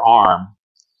their arm,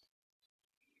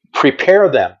 prepare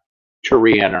them to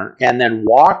reenter, and then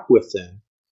walk with them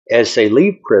as they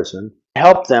leave prison,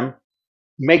 help them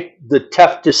make the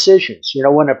tough decisions.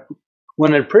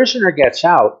 When a prisoner gets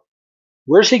out,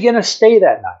 where's he going to stay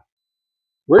that night?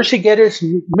 Where's he get his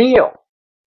meal?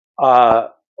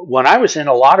 When I was in,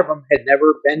 a lot of them had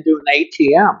never been to an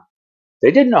ATM.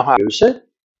 They didn't know how to use it.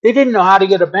 They didn't know how to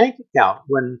get a bank account.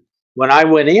 When I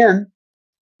went in,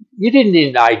 you didn't need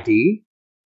an ID.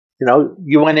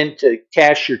 You went in to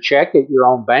cash your check at your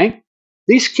own bank.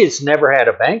 These kids never had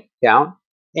a bank account,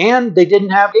 and they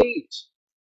didn't have aids.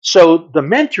 So the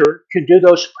mentor can do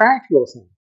those practical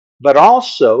things, but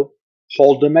also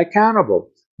hold them accountable.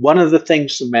 One of the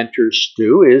things the mentors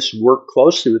do is work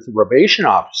closely with the probation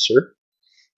officer.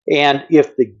 And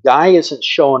if the guy isn't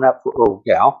showing up or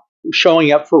gal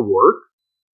showing up for work,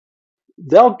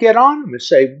 they'll get on them and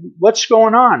say, "What's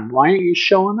going on? Why aren't you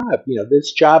showing up?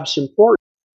 This job's important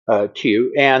to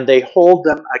you." And they hold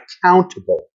them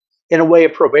accountable in a way a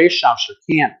probation officer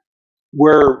can't.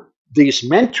 Where these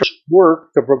mentors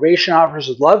work, the probation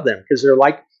officers love them because they're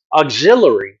like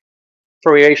auxiliary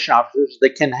probation officers. They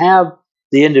can have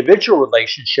the individual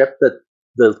relationship that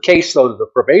the caseload of the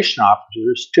probation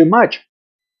officer is too much.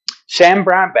 Sam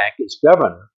Brownback, as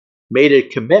governor, made a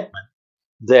commitment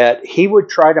that he would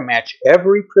try to match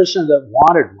every prisoner that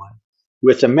wanted one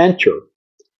with a mentor.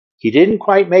 He didn't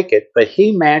quite make it, but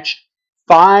he matched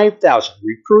 5,000,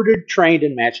 recruited, trained,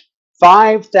 and matched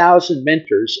 5,000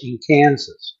 mentors in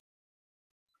Kansas.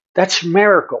 That's a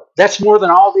miracle. That's more than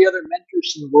all the other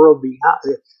mentors in the world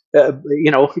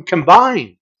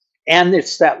combined. And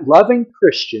it's that loving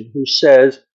Christian who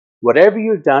says, "Whatever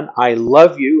you've done, I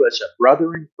love you as a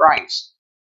brother in Christ,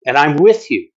 and I'm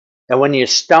with you. And when you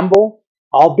stumble,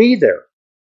 I'll be there.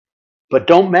 But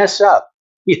don't mess up."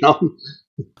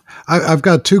 I've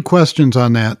got two questions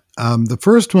on that. The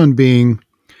first one being,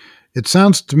 it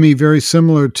sounds to me very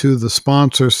similar to the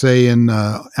sponsor, say, in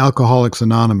Alcoholics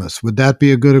Anonymous. Would that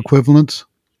be a good equivalence?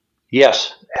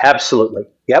 Yes, absolutely.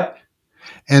 Yep.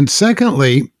 And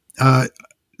secondly,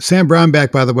 Sam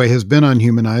Brownback, by the way, has been on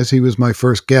Humanize. He was my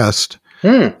first guest.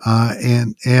 And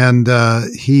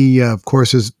he, of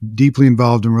course, is deeply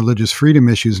involved in religious freedom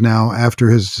issues now after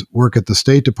his work at the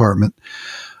State Department.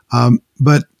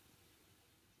 But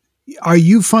are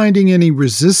you finding any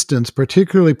resistance,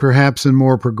 particularly perhaps in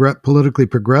more politically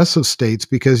progressive states,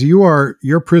 because your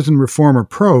prison reform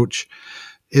approach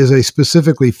is a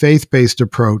specifically faith-based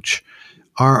approach?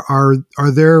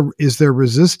 Is there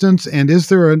resistance, and is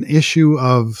there an issue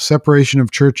of separation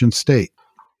of church and state?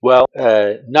 Well,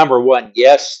 number one,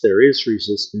 yes, there is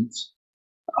resistance,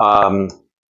 and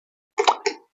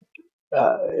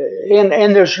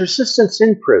there's resistance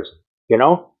in prison.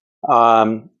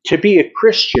 To be a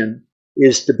Christian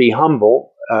is to be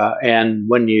humble, and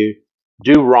when you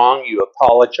do wrong, you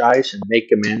apologize and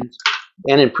make amends.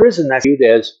 And in prison, that's viewed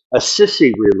as a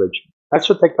sissy religion. That's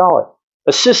what they call it.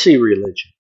 A sissy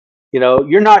religion.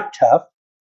 You're not tough.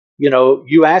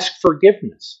 You ask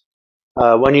forgiveness.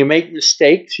 When you make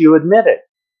mistakes, you admit it.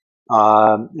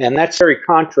 And that's very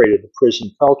contrary to the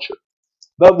prison culture.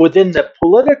 But within the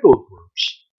political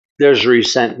groups, there's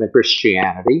resentment of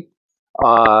Christianity.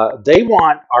 They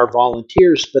want our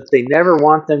volunteers, but they never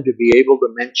want them to be able to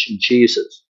mention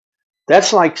Jesus.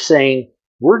 That's like saying,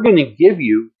 we're going to give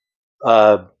you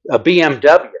a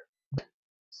BMW.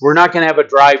 We're not going to have a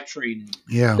drivetrain.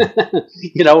 Yeah.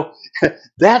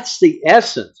 That's the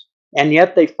essence. And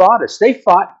yet they fought us.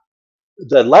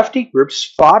 The lefty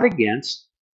groups fought against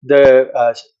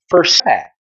the first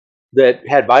act that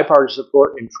had bipartisan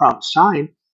support and Trump signed.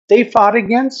 They fought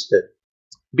against it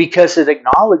because it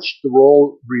acknowledged the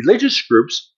role religious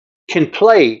groups can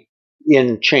play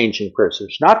in changing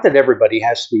prisoners. Not that everybody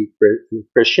has to be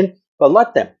Christian, but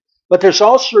let them. But there's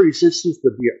also resistance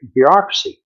to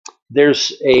bureaucracy.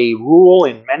 There's a rule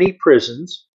in many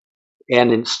prisons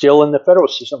and still in the federal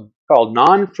system called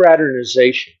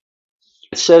non-fraternization.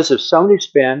 It says if somebody's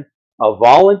been a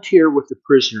volunteer with the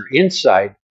prisoner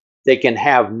inside, they can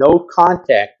have no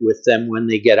contact with them when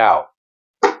they get out.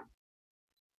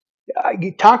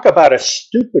 You talk about a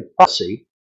stupid policy.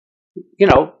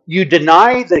 You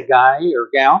deny the guy or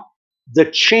gal the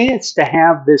chance to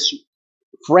have this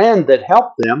friend that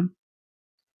helped them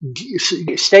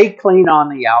stay clean on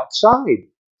the outside.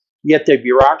 Yet the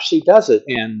bureaucracy does it,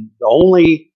 and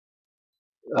they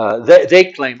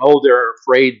claim, they're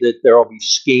afraid that there will be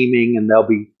scheming and they'll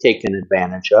be taken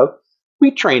advantage of.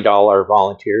 We trained all our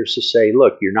volunteers to say,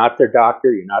 look, you're not their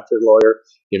doctor, you're not their lawyer,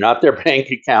 you're not their bank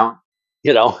account,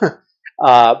 and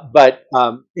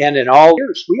in all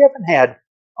years, we haven't had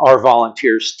our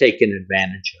volunteers taken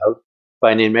advantage of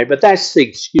by an inmate, but that's the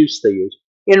excuse they use.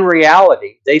 In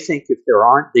reality, they think if there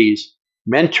aren't these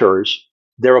mentors,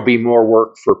 there will be more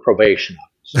work for probation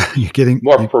officers. You're getting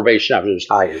more probation officers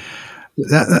hired.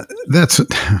 That's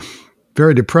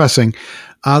very depressing.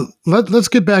 Let's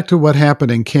get back to what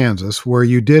happened in Kansas, where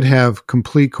you did have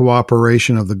complete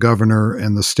cooperation of the governor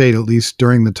and the state, at least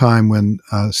during the time when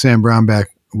Sam Brownback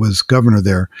was governor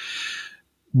there.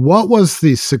 What was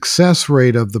the success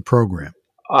rate of the program?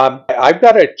 I've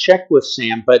got to check with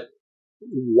Sam, but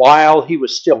while he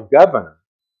was still governor,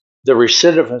 the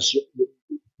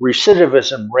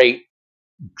recidivism rate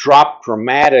dropped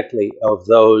dramatically of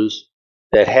those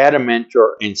that had a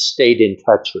mentor and stayed in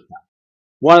touch with them.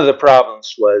 One of the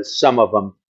problems was some of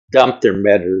them dumped their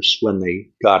mentors when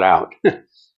they got out.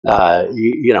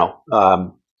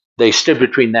 They stood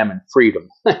between them and freedom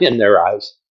in their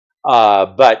eyes.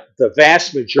 But the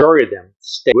vast majority of them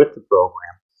stayed with the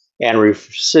program, and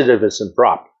recidivism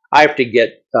dropped. I have to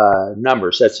get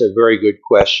numbers. That's a very good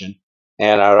question,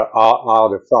 and I'll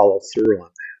have to follow through on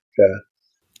that.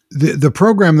 The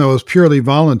program, though, is purely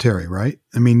voluntary, right?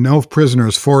 I mean, no prisoner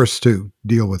is forced to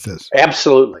deal with this.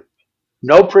 Absolutely.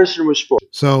 No prisoner was forced.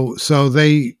 So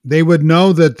they would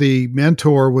know that the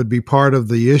mentor would be part of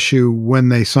the issue when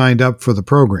they signed up for the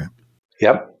program.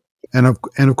 Yep. And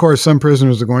of course, some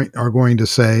prisoners are going to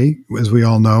say, as we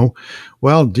all know,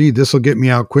 well, gee, this will get me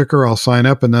out quicker. I'll sign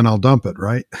up and then I'll dump it,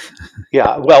 right?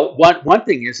 Yeah. Well, one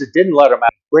thing is it didn't let them out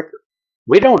quicker.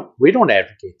 We don't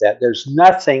advocate that. There's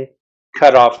nothing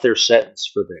cut off their sentence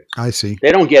for this. I see.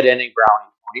 They don't get any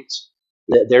brownie points.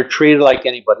 They're treated like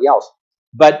anybody else.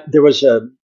 But there was a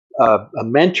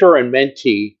mentor and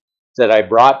mentee that I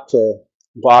brought to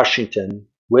Washington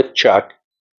with Chuck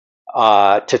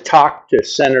to talk to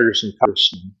senators and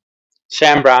congressmen.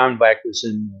 Sam Brownback was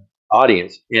in the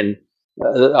audience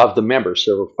of the members.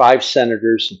 There were 5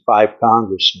 senators and 5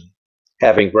 congressmen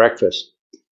having breakfast,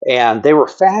 and they were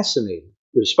fascinated.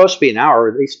 It was supposed to be an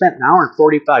hour. They spent an hour and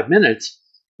 45 minutes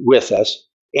with us,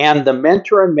 and the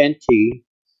mentor and mentee,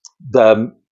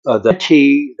 the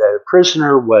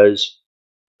prisoner was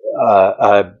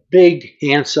a big,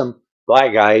 handsome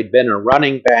black guy. He'd been a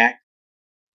running back,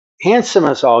 handsome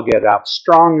as all get out,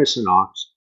 strong as an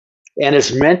ox. And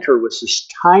his mentor was this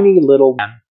tiny little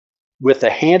man with a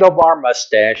handlebar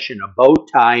mustache and a bow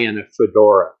tie and a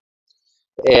fedora.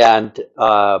 And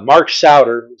Mark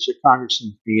Souder, who's a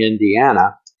congressman from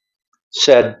Indiana,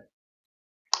 said,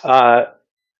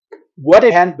 what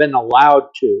if hadn't been allowed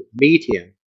to meet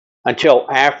him until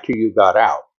after you got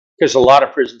out? Because a lot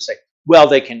of prisons say, well,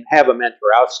 they can have a mentor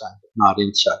outside, but not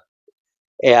inside.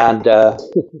 And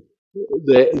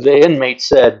the inmate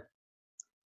said,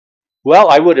 well,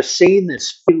 I would have seen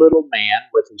this little man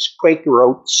with his Quaker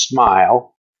Oats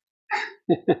smile,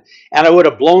 and I would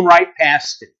have blown right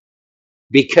past him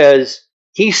because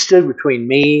he stood between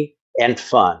me and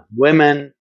fun,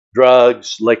 women,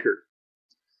 drugs, liquor.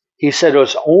 He said it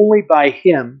was only by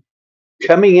him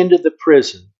coming into the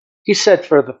prison, he said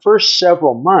for the first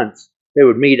several months, they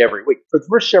would meet every week. For the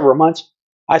first several months,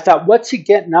 I thought, what's he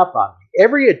getting up on me?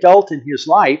 Every adult in his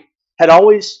life had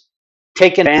always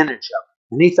taken advantage of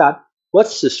him. And he thought,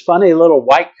 what's this funny little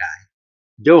white guy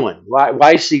doing?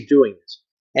 Why is he doing this?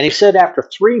 And he said after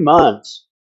 3 months,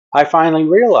 I finally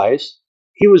realized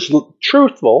he was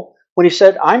truthful when he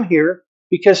said, I'm here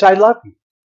because I love you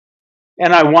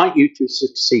and I want you to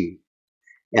succeed.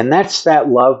 And that's that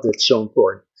love that's so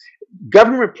important.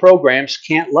 Government programs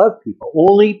can't love people,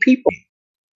 only people.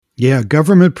 Yeah,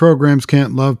 government programs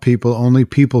can't love people, only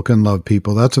people can love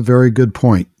people. That's a very good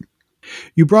point.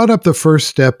 You brought up the First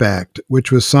Step Act,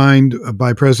 which was signed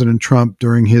by President Trump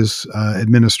during his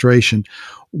administration.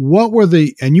 What were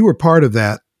and you were part of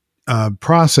that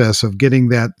process of getting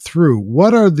that through.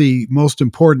 What are the most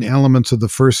important elements of the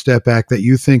First Step Act that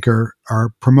you think are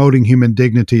promoting human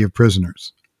dignity of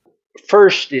prisoners?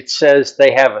 First, it says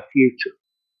they have a future,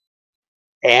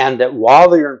 and that while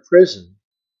they're in prison,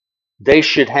 they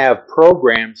should have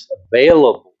programs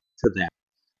available to them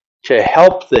to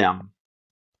help them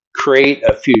create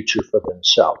a future for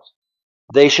themselves.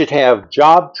 They should have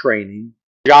job training,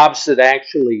 jobs that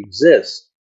actually exist,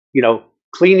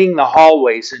 cleaning the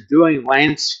hallways and doing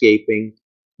landscaping.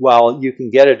 Well, you can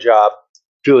get a job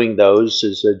doing those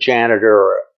as a janitor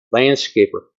or a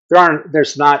landscaper.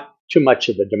 There's not too much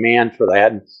of a demand for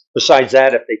that. And besides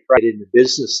that, if they try to get into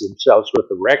business themselves with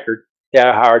a record, they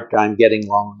have a hard time getting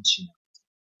loans.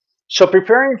 So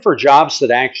preparing for jobs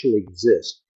that actually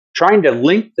exist, trying to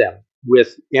link them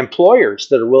with employers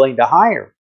that are willing to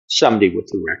hire somebody with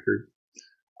a record,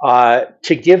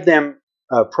 to give them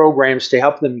programs to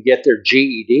help them get their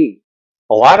GED.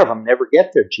 A lot of them never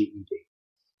get their GED.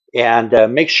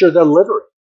 And make sure they're literate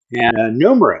and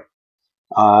numerate.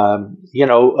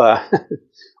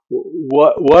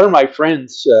 One of my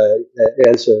friends,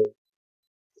 as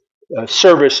a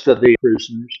service to the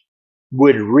prisoners,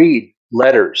 would read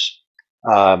letters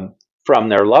from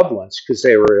their loved ones because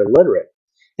they were illiterate.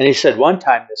 And he said one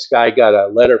time this guy got a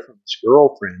letter from his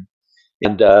girlfriend,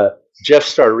 and Jeff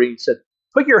started reading and said,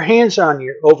 put your hands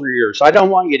over yours. I don't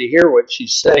want you to hear what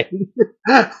she's saying.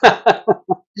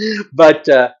 But,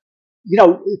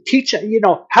 teach,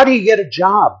 how do you get a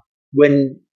job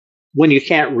when you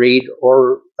can't read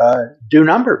or do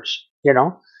numbers,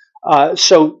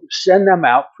 So send them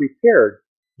out prepared,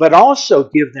 but also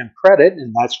give them credit.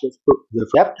 And that's what the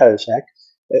Baptist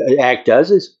Act does,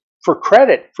 is for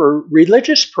credit for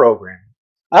religious programming.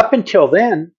 Up until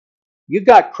then, you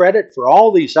got credit for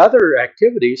all these other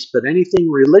activities, but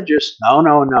anything religious,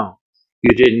 no.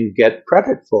 You didn't get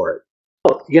credit for it.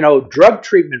 Drug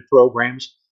treatment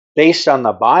programs based on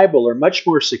the Bible are much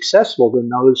more successful than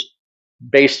those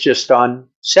based just on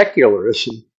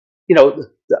secularism.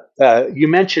 You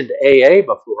mentioned AA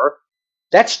before.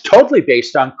 That's totally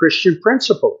based on Christian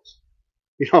principles.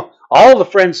 All the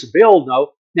friends of Bill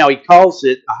know. Now, he calls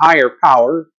it a higher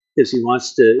power because he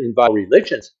wants to involve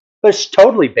religions, but it's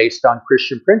totally based on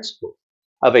Christian principles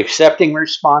of accepting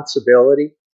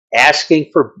responsibility, asking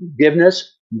for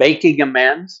forgiveness, making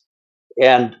amends.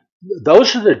 And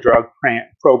those are the drug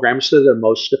programs that are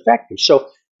most effective. So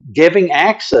giving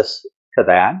access to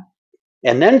that,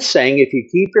 and then saying if you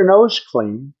keep your nose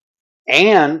clean,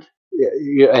 and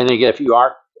again, if you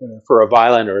are for a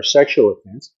violent or a sexual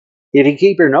offense, if you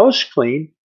keep your nose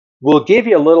clean, we'll give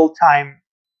you a little time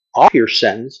off your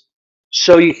sentence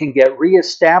so you can get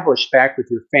reestablished back with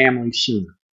your family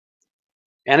sooner.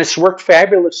 And it's worked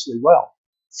fabulously well.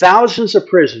 Thousands of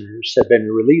prisoners have been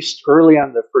released early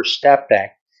on the First Step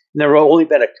Act, and there have only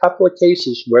been a couple of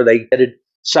cases where they committed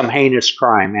some heinous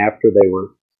crime after they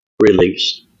were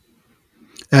released.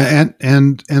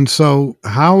 And so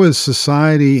how is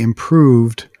society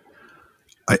improved,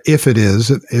 if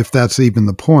that's even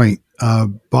the point,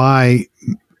 by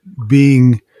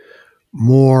being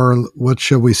more, what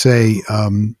shall we say,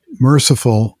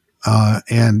 merciful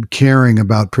and caring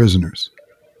about prisoners?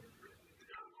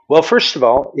 Well, first of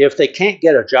all, if they can't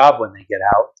get a job when they get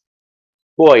out,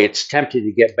 boy, it's tempting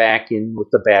to get back in with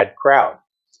the bad crowd.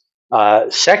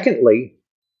 Secondly,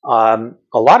 a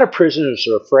lot of prisoners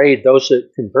are afraid, those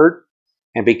that convert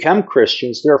and become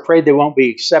Christians, they're afraid they won't be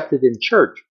accepted in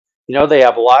church. They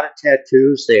have a lot of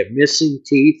tattoos, they have missing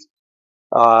teeth.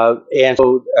 And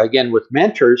so, again, with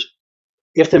mentors,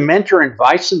 if the mentor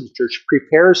invites them to church,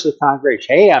 prepares the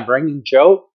congregation, hey, I'm bringing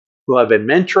Joe, who I've been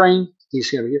mentoring, he's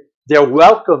going to be here. They're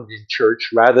welcomed in church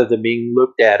rather than being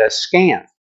looked at askance.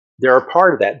 They're a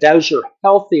part of that. Those are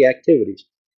healthy activities.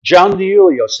 John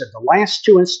DiIulio said the last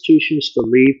two institutions to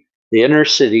leave the inner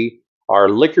city are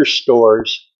liquor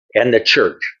stores and the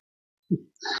church.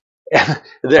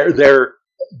 they're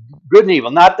good and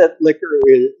evil. Not that liquor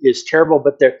is terrible,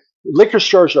 but liquor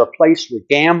stores are a place where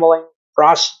gambling,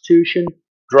 prostitution,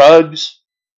 drugs,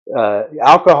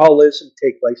 alcoholism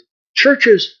take place.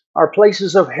 Churches are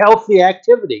places of healthy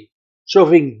activity. So if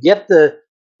we can get the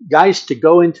guys to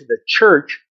go into the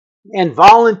church and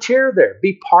volunteer there,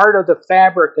 be part of the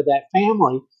fabric of that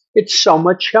family, it's so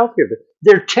much healthier.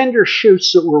 They're tender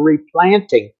shoots that we're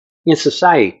replanting in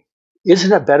society.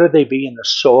 Isn't it better they be in the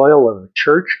soil of the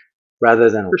church rather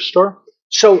than a store?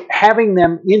 So having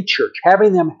them in church,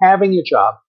 having them having a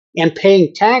job and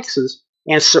paying taxes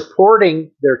and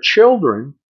supporting their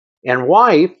children and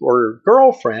wife or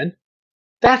girlfriend,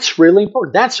 that's really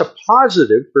important. That's a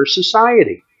positive for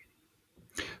society.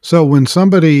 So when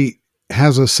somebody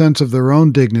has a sense of their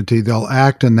own dignity, they'll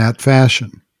act in that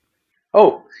fashion.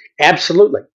 Oh,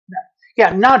 absolutely.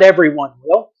 Yeah, not everyone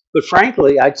will, but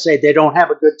frankly, I'd say they don't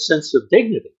have a good sense of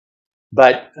dignity.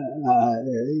 But,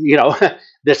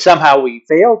 that somehow we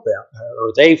failed them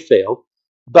or they failed.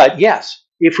 But yes,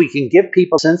 if we can give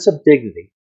people a sense of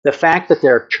dignity, the fact that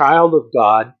they're a child of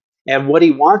God and what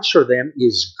he wants for them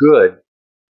is good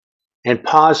and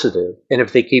positive, and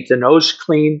if they keep the nose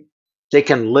clean, they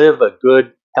can live a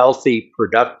good, healthy,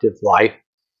 productive life.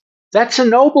 That's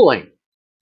ennobling.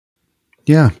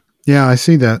 Yeah, I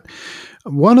see that.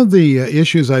 One of the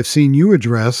issues I've seen you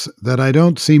address that I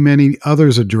don't see many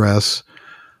others address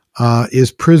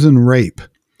is prison rape.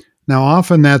 Now,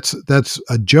 often that's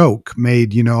a joke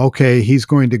made, okay, he's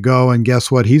going to go and guess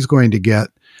what he's going to get.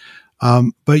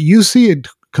 But you see it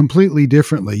completely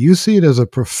differently. You see it as a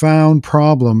profound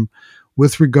problem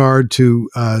with regard to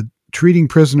treating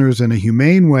prisoners in a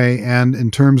humane way and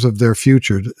in terms of their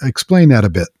future. Explain that a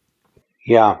bit.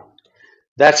 Yeah,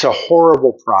 that's a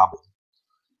horrible problem.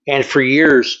 And for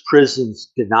years,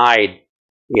 prisons denied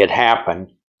it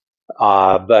happened.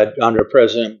 But under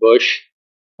President Bush,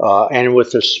 and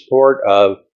with the support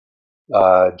of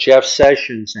Jeff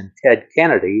Sessions and Ted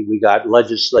Kennedy, we got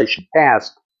legislation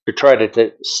passed to try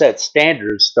to set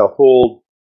standards to hold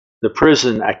the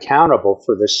prison accountable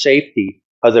for the safety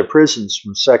of the prisons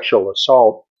from sexual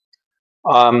assault.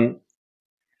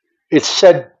 It's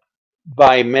said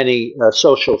by many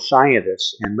social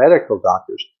scientists and medical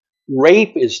doctors,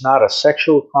 rape is not a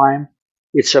sexual crime.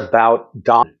 It's about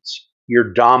dominance.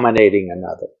 You're dominating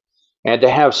another. And to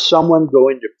have someone go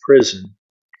into prison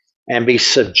and be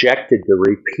subjected to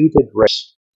repeated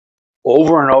rapes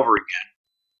over and over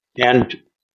again, and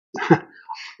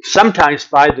sometimes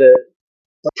by the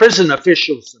prison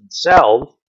officials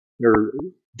themselves, there are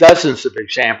dozens of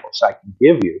examples I can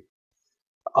give you.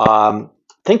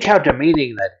 Think how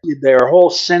demeaning that their whole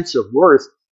sense of worth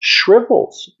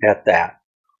shrivels at that.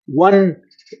 One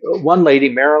lady,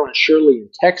 Marilyn Shirley in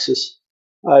Texas,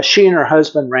 she and her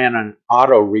husband ran an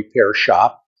auto repair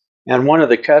shop, and one of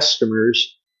the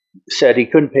customers said he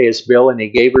couldn't pay his bill, and he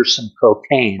gave her some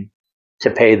cocaine to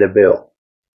pay the bill.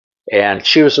 And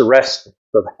she was arrested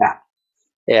for that.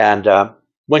 And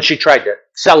when she tried to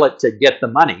sell it to get the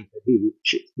money that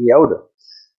he owed her.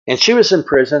 And she was in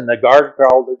prison. The guard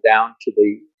called her down to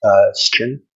the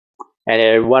station,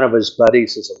 and one of his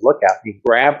buddies as a lookout. He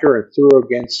grabbed her and threw her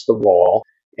against the wall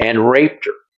and raped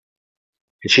her.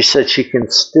 And she said she can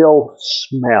still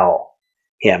smell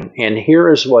him and hear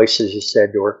his voice as he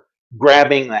said to her,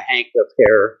 grabbing the hank of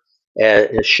hair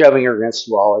and shoving her against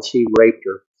the wall as he raped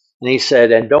her. And he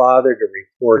said, and don't bother to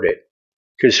report it,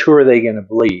 because who are they going to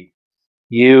believe?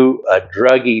 You, a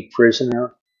druggy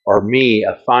prisoner, or me,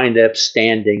 a fine,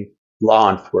 upstanding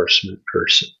law enforcement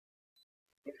person?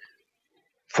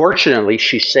 Fortunately,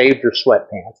 she saved her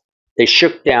sweatpants. They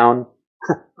shook down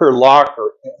her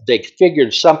locker. They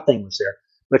figured something was there,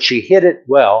 but she hid it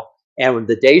well. And when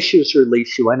the day she was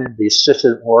released, she went into the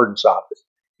assistant warden's office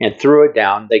and threw it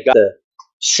down. They got the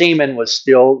semen was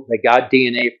still, they got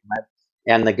DNA from it,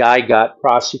 and the guy got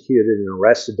prosecuted and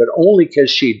arrested, but only because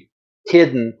she'd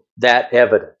hidden that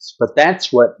evidence. But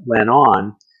that's what went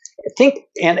on. I think,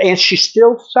 and she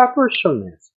still suffers from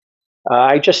this.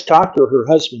 I just talked to her. Her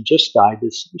husband just died.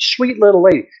 This sweet little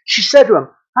lady. She said to him,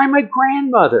 "I'm a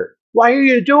grandmother. Why are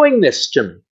you doing this to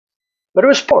me?" But it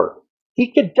was poor.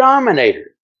 He could dominate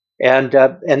her. And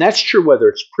that's true whether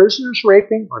it's prisoners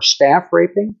raping or staff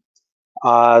raping.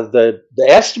 The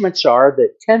estimates are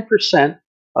that 10%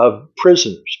 of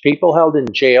prisoners, people held in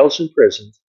jails and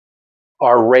prisons,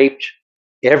 are raped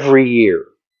every year.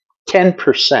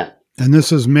 10%. And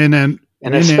this is men and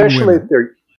especially if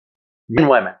they're men and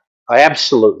women.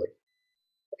 Absolutely.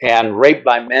 And raped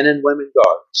by men and women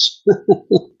guards.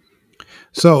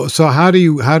 So how do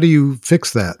you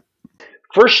fix that?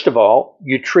 First of all,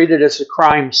 you treat it as a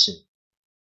crime scene.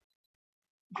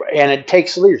 And it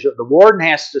takes leadership. The warden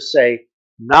has to say,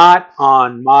 not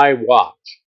on my watch.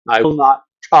 I will not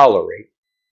tolerate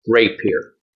rape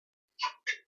here.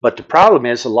 But the problem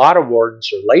is a lot of wardens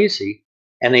are lazy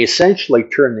and they essentially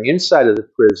turn the inside of the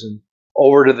prison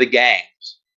over to the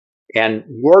gangs. And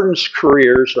wardens'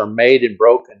 careers are made and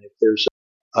broken if there's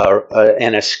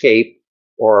an escape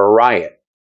or a riot.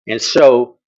 And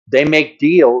so they make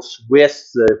deals with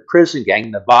the prison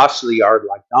gang, the boss of the yard,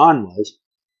 like Don was.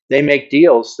 They make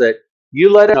deals that you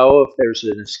let them know if there's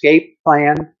an escape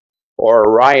plan or a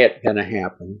riot going to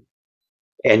happen,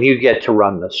 and you get to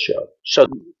run the show. So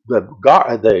the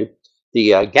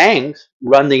gangs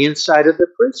run the inside of the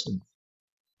prison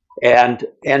and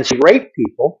rape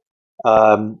people.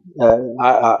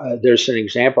 There's an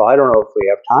example. I don't know if we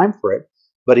have time for it,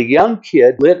 but a young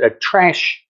kid lit a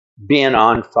trash bin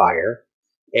on fire,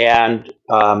 and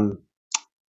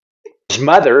his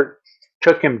mother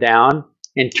took him down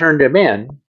and turned him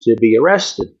in to be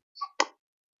arrested.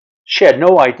 She had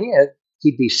no idea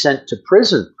he'd be sent to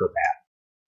prison for that.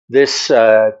 This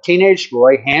teenage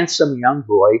boy, handsome young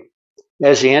boy,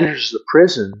 as he enters the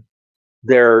prison,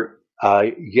 they're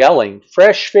yelling,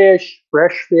 "Fresh fish,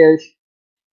 fresh fish."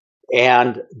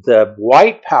 And the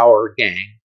white power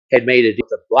gang had made a deal with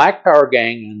the black power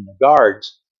gang and the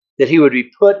guards that he would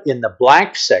be put in the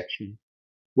black section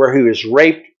where he was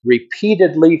raped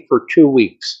repeatedly for 2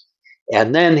 weeks.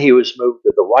 And then he was moved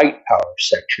to the white power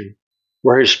section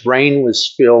where his brain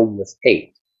was filled with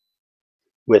hate,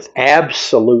 with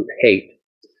absolute hate.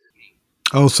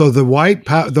 Oh, so the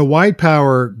white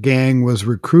power gang was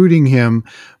recruiting him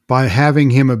by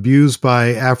having him abused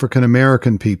by African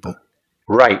American people.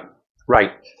 Right.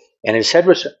 And his head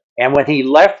was, and when he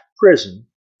left prison,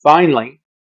 finally,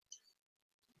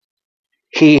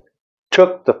 he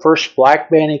took the first black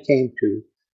man he came to,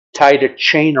 tied a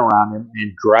chain around him,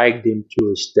 and dragged him to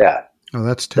his death. Oh,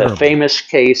 that's terrible. The famous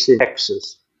case in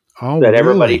Texas that really?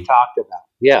 Everybody talked about.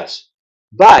 Yes.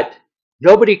 But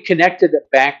nobody connected it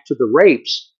back to the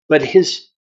rapes. But his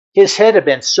head had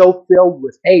been so filled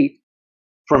with hate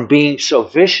from being so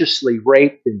viciously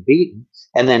raped and beaten,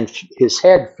 and then his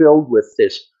head filled with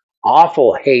this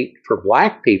awful hate for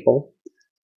black people,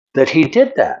 that he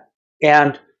did that.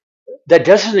 And that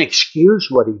doesn't excuse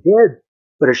what he did,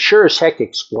 but it sure as heck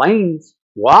explains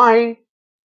why.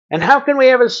 And how can we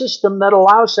have a system that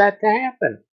allows that to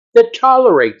happen, that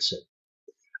tolerates it?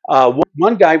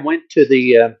 One guy went to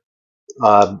the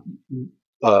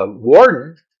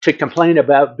warden to complain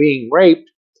about being raped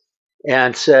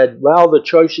and said, "Well, the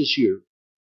choice is you,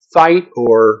 fight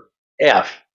or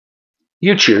F.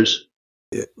 You choose."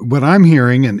 What I'm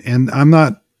hearing, and I'm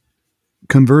not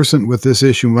conversant with this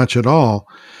issue much at all,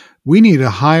 we need a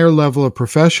higher level of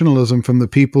professionalism from the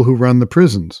people who run the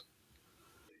prisons.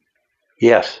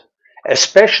 Yes,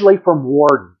 especially from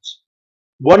wardens.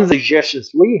 One of the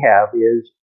suggestions we have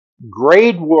is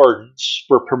grade wardens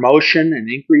for promotion and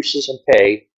increases in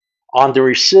pay on the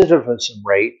recidivism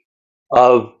rate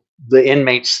of the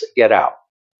inmates that get out.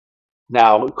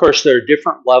 Now, of course, there are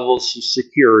different levels of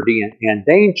security and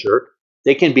danger.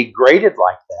 They can be graded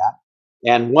like that.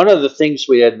 And one of the things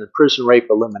we had in the Prison Rape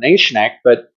Elimination Act,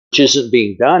 but which isn't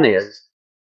being done, is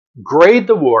grade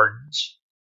the wardens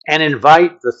and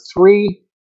invite the three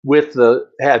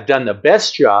have done the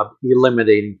best job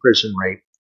eliminating prison rape,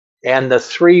 and the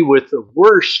three with the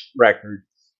worst record,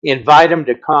 invite them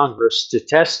to Congress to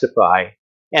testify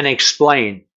and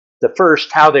explain, the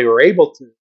first, how they were able to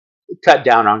cut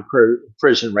down on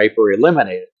prison rape or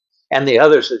eliminate it, and the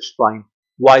others explain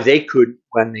why they couldn't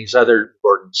when these other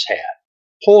wardens had.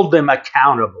 Hold them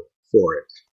accountable for it.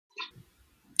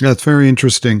 That's very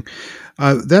interesting.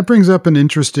 That brings up an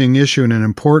interesting issue and an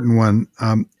important one.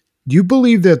 Do you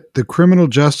believe that the criminal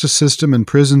justice system and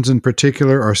prisons in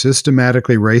particular are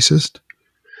systematically racist?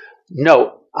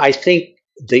 No, I think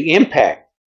the impact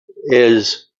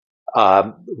is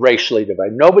racially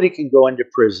divided. Nobody can go into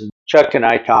prison. Chuck and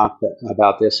I talked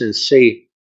about this and see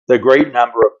the great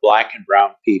number of black and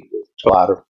brown people out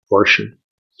of proportion.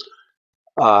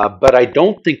 But I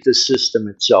don't think the system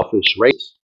itself is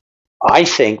racist. I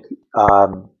think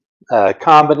a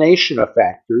combination of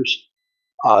factors.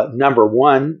 Number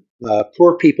one,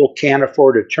 poor people can't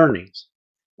afford attorneys.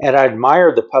 And I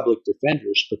admire the public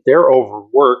defenders, but they're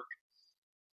overworked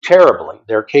terribly,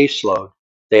 their caseload.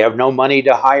 They have no money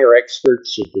to hire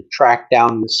experts or to track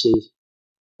down misses.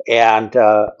 And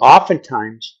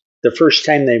oftentimes, the first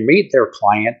time they meet their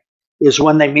client is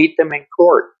when they meet them in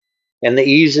court. And the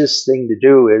easiest thing to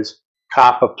do is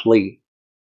cop a plea.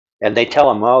 And they tell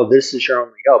them, "Oh, this is your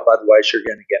only hope, otherwise you're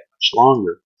going to get much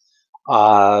longer."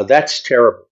 That's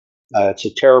terrible. It's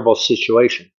a terrible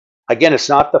situation. Again, it's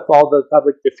not the fault of the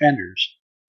public defenders,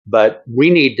 but we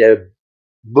need to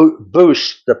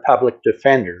boost the public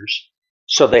defenders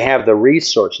so they have the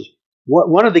resources.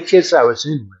 One of the kids I was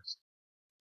in with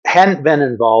hadn't been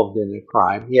involved in a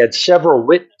crime. He had several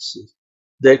witnesses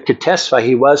that could testify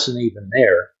he wasn't even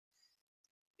there.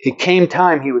 It came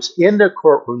time, he was in the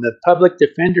courtroom, the public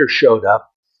defender showed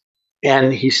up,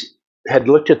 and he had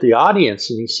looked at the audience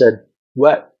and he said,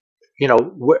 "What,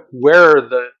 where are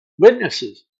the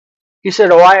witnesses?" He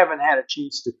said, "Oh, I haven't had a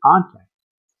chance to contact."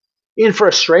 In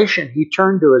frustration, he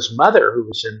turned to his mother, who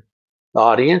was in the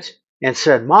audience, and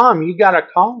said, "Mom, you got to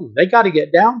call them. They got to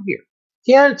get down here."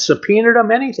 He hadn't subpoenaed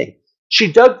them, anything.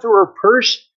 She dug through her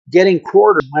purse, getting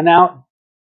quarters, went out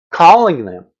calling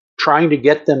them, trying to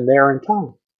get them there in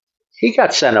time. He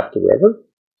got sent up the river.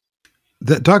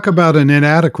 Talk about an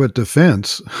inadequate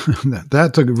defense.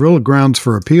 That's a real grounds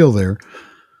for appeal there.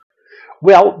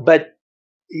 Well, but,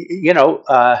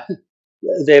 the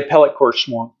appellate courts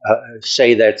won't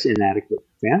say that's inadequate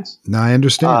defense. No, I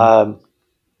understand.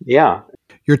 Yeah.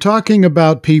 You're talking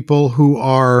about people who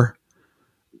are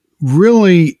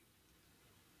really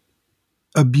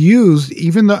abused,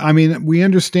 even though, we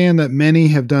understand that many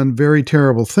have done very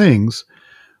terrible things,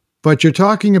 but you're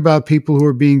talking about people who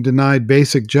are being denied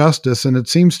basic justice. And it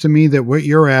seems to me that what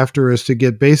you're after is to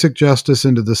get basic justice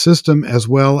into the system, as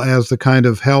well as the kind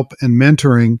of help and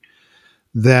mentoring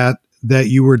that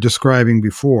you were describing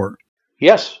before.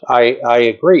 Yes, I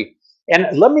agree.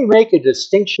 And let me make a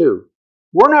distinction.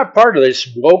 We're not part of this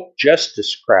woke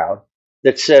justice crowd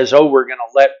that says, "Oh, we're going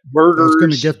to let murderers." I was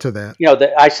going to get to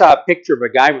that. I saw a picture of a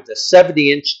guy with a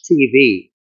 70-inch TV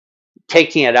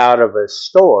taking it out of a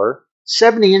store,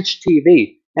 70-inch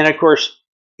TV. And of course,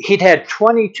 he'd had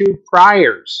 22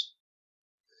 priors.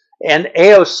 And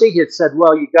AOC had said,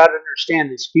 "Well, you got to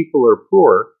understand these people are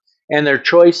poor, and their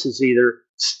choice is either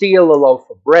steal a loaf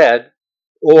of bread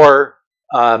or,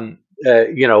 commit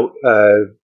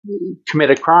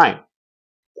a crime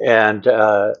and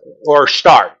or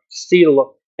starve,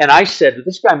 steal." And I said,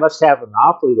 "This guy must have an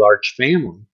awfully large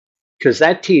family, because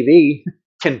that TV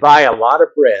can buy a lot of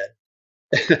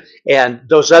bread." And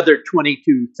those other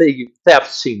 22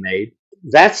 thefts he made,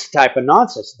 that's the type of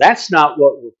nonsense. That's not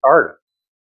what we're part of.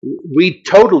 We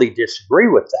totally disagree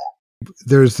with that.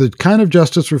 There's the kind of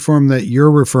justice reform that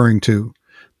you're referring to,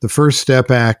 the First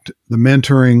Step Act, the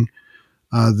mentoring,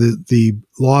 the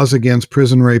laws against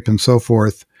prison rape and so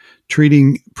forth,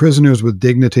 treating prisoners with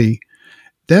dignity.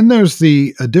 Then there's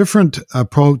a different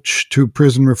approach to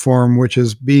prison reform, which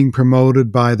is being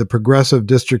promoted by the progressive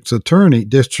district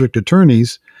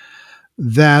attorneys,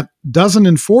 that doesn't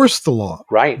enforce the law.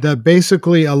 Right. That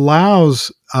basically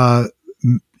allows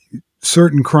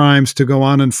certain crimes to go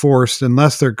unenforced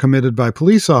unless they're committed by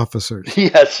police officers.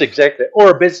 Yes, exactly. Or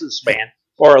a businessman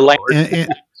or a landlord.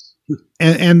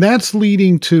 And that's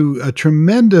leading to a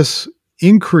tremendous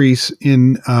increase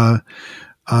in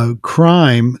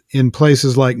crime in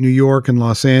places like New York and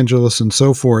Los Angeles and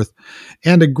so forth,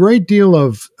 and a great deal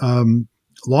of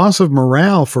loss of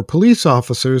morale for police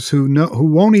officers who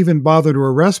won't even bother to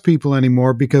arrest people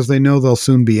anymore because they know they'll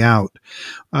soon be out.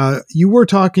 You were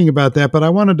talking about that, but I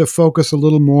wanted to focus a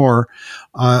little more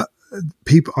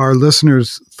our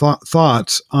listeners'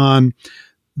 thoughts on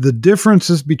the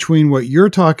differences between what you're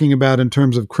talking about in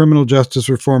terms of criminal justice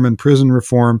reform and prison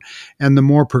reform and the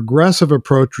more progressive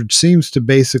approach, which seems to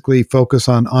basically focus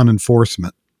on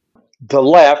enforcement. The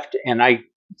left, and I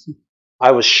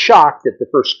was shocked at the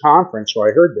first conference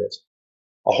where I heard this,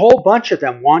 a whole bunch of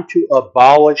them want to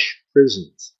abolish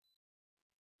prisons.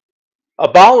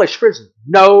 Abolish prison.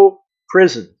 No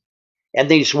prison. And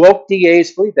these woke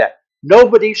DAs believe that.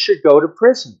 Nobody should go to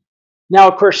prison. Now,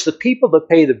 of course, the people that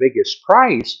pay the biggest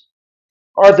price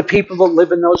are the people that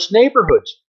live in those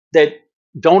neighborhoods that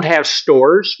don't have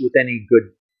stores with any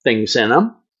good things in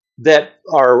them, that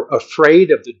are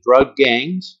afraid of the drug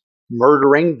gangs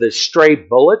murdering, the stray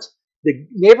bullets. The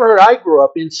neighborhood I grew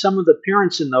up in, some of the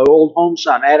parents in the old homes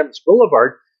on Adams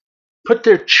Boulevard put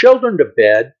their children to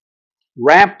bed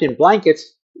wrapped in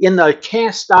blankets in the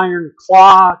cast iron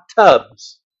claw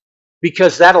tubs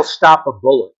because that'll stop a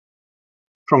bullet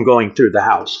from going through the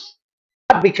house,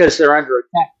 not because they're under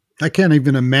attack. I can't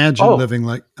even imagine living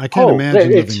like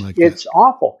that. It's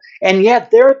awful. And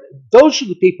yet those are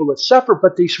the people that suffer,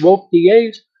 but these woke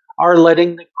DAs are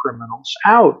letting the criminals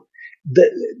out.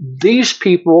 These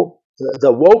people,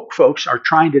 the woke folks, are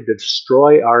trying to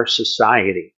destroy our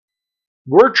society.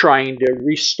 We're trying to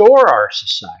restore our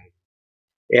society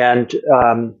and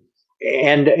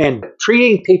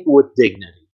treating people with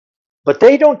dignity. But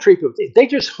they don't treat people. They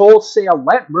just wholesale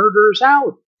let murderers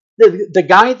out. The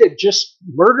guy that just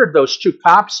murdered those two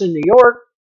cops in New York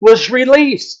was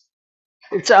released.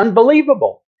 It's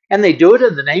unbelievable. And they do it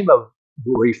in the name of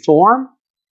reform?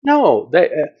 No.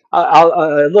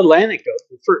 A little anecdote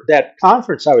for that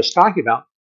conference I was talking about,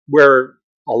 where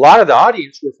a lot of the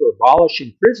audience were for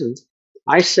abolishing prisons.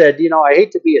 I said, I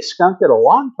hate to be a skunk at a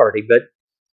lawn party, but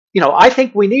I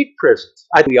think we need prisons.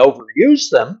 I think we overuse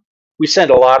them. We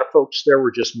send a lot of folks there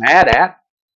we're just mad at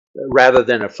rather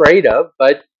than afraid of,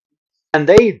 and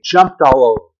they jumped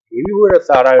all over. You would have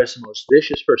thought I was the most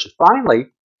vicious person. Finally,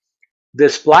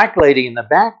 this black lady in the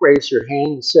back raised her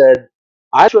hand and said,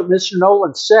 "That's what Mr.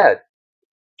 Nolan said."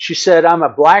 She said, "I'm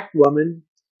a black woman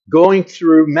going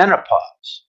through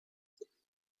menopause,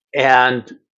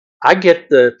 and I get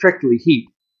the prickly heat.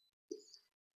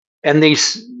 And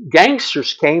these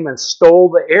gangsters came and stole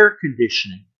the air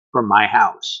conditioning from my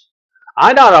house.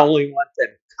 I not only want them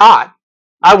caught,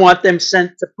 I want them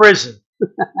sent to prison."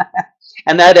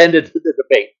 And that ended the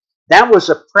debate. That was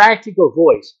a practical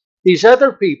voice. These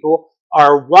other people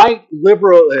are white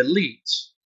liberal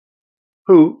elites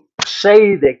who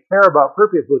say they care about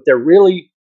purpose, but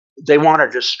they want to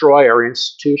destroy our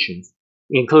institutions,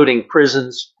 including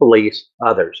prisons, police,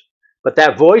 others. But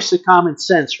that voice of common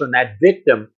sense from that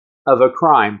victim of a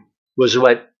crime was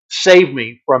what saved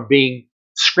me from being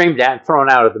screamed at and thrown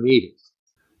out of the meeting.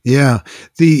 Yeah.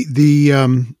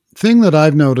 The thing that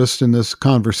I've noticed in this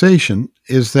conversation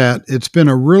is that it's been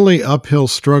a really uphill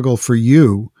struggle for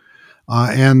you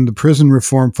and the prison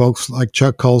reform folks like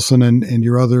Chuck Colson and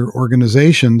your other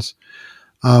organizations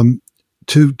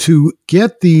to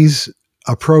get these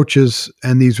approaches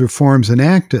and these reforms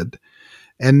enacted.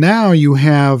 And now you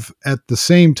have at the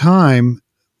same time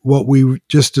what we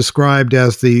just described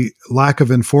as the lack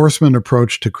of enforcement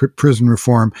approach to prison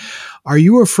reform. Are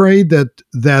you afraid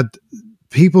that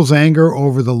people's anger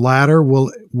over the latter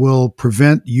will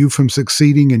prevent you from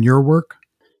succeeding in your work?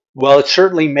 Well, it's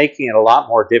certainly making it a lot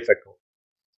more difficult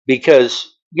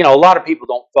because, a lot of people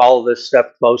don't follow this stuff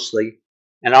closely.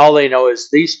 And all they know is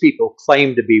these people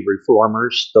claim to be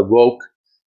reformers, the woke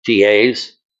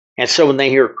DAs. And so when they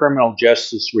hear criminal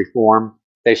justice reform,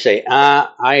 they say,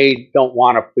 I don't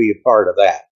want to be a part of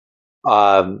that.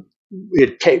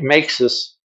 Makes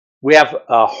us, we have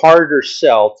a harder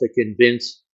sell to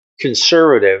convince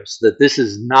conservatives that this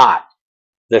is not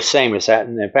the same as that.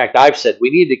 And in fact, I've said we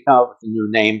need to come up with a new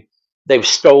name. They've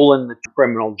stolen the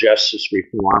criminal justice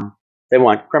reform. They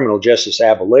want criminal justice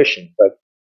abolition, but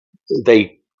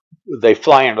they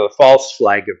fly under the false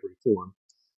flag of reform.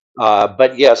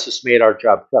 But yes, it's made our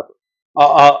job tougher.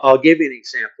 I'll give you an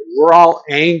example. We're all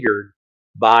angered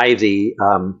by the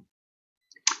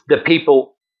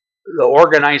people, the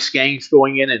organized gangs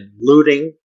going in and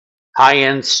looting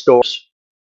high-end stores.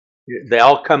 They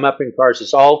all come up in cars.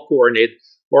 It's all coordinated,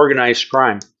 organized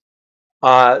crime.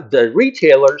 The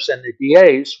retailers and the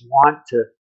DAs want to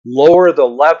lower the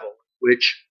level at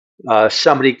which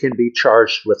somebody can be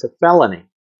charged with a felony.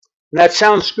 And that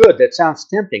sounds good. That sounds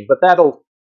tempting, but that'll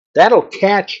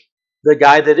catch the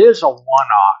guy that is a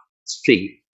one-off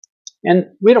thief.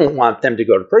 And we don't want them to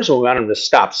go to prison. We want them to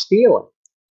stop stealing.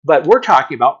 But we're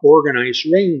talking about organized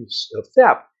rings of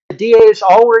theft. The DAs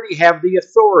already have the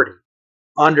authority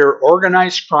under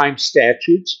organized crime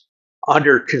statutes,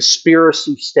 under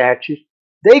conspiracy statutes.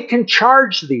 They can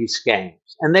charge these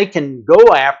gangs and they can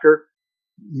go after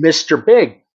Mr.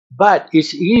 Big. But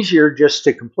it's easier just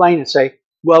to complain and say,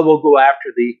 well, we'll go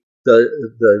after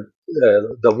the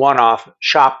one-off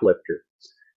shoplifter,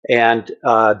 and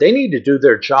they need to do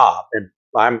their job. And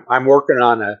I'm working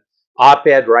on an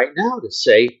op-ed right now to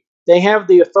say they have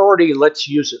the authority. Let's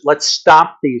use it. Let's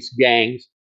stop these gangs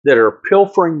that are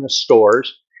pilfering the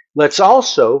stores. Let's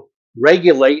also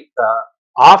regulate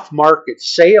off-market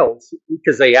sales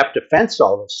because they have to fence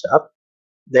all this stuff.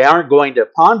 They aren't going to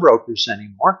pawnbrokers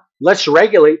anymore. Let's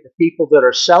regulate the people that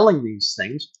are selling these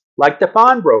things, like the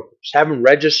pawnbrokers. Have them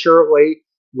register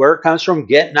where it comes from,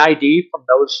 get an ID from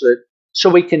those so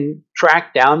we can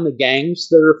track down the gangs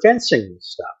that are fencing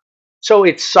this stuff. So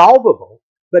it's solvable,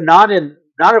 but not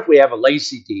if we have a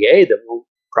lazy DA that won't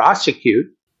prosecute.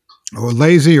 Or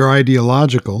lazy or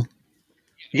ideological.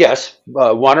 Yes,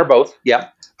 one or both. Yeah.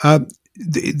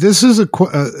 This is a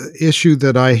issue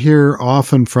that I hear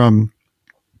often from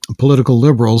political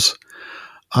liberals,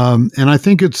 and I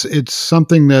think it's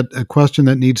a question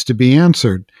that needs to be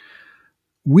answered.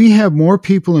 We have more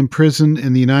people in prison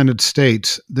in the United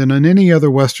States than in any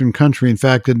other Western country. In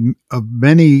fact, of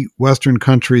many Western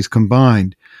countries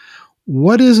combined.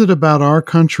 What is it about our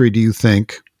country, do you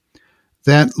think,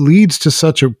 that leads to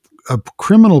such a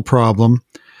criminal problem?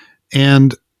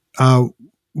 And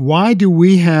why do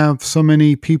we have so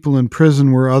many people in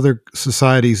prison where other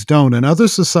societies don't? And other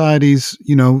societies,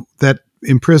 that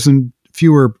imprison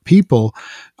fewer people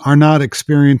are not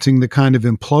experiencing the kind of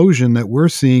implosion that we're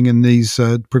seeing in these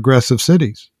progressive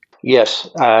cities. Yes,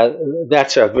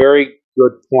 that's a very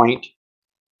good point.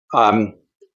 Um,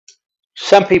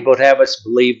 some people would have us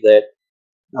believe that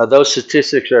those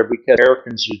statistics are because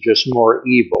Americans are just more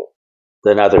evil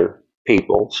than other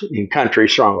peoples in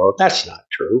countries around the world. That's not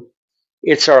true.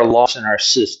 It's our laws and our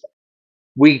system.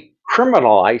 We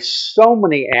criminalize so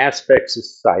many aspects of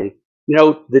society. You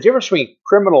know, the difference between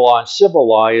criminal law and civil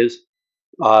law is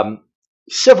um,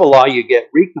 civil law, you get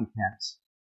recompense.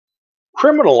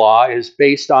 Criminal law is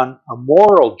based on a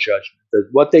moral judgment that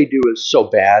what they do is so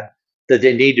bad that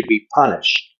they need to be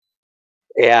punished.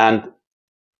 And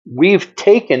we've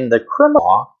taken the criminal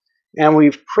law and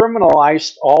we've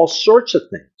criminalized all sorts of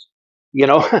things. You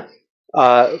know,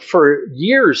 for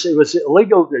years it was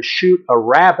illegal to shoot a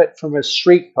rabbit from a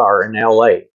streetcar in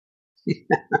LA.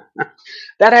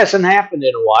 That hasn't happened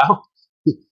in a while.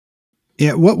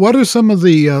 Yeah, what are some of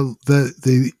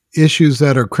the issues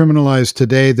that are criminalized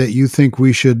today that you think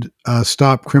we should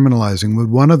stop criminalizing? Would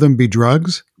one of them be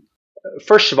drugs?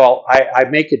 First of all, I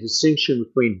make a distinction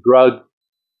between drug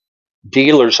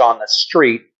dealers on the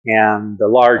street and the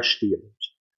large dealers.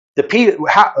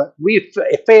 We've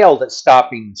failed at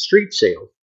stopping street sales.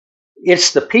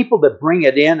 It's the people that bring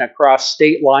it in across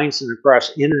state lines and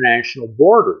across international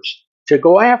borders to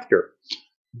go after.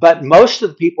 But most of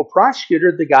the people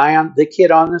prosecuted the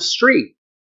kid on the street,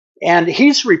 and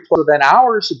he's reported within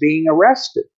hours of being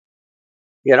arrested.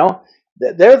 You know,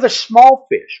 they're the small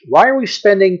fish. Why are we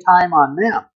spending time on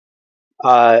them?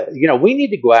 We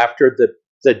need to go after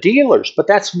the dealers, but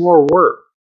that's more work.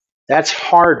 That's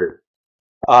harder.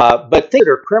 But things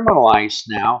that are criminalized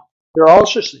now, there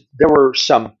were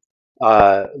some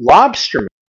lobstermen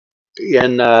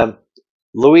in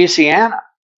Louisiana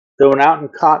that went out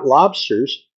and caught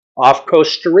lobsters off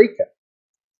Costa Rica.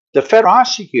 The federal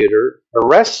prosecutor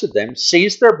arrested them,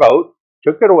 seized their boat,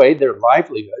 took it away, their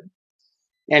livelihood,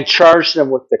 and charged them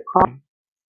with the crime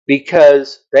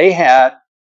because they had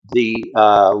the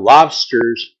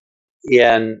lobsters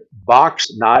in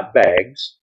boxes, not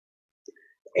bags,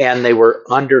 and they were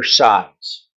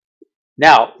undersized.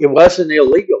 Now, it wasn't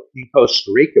illegal in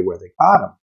Costa Rica where they caught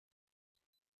them,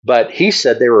 but he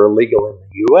said they were illegal in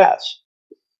the U.S.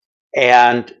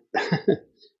 And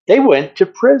they went to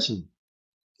prison,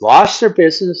 lost their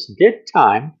business, did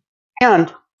time,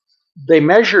 and they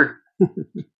measured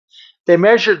they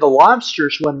measured the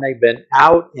lobsters when they've been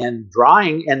out and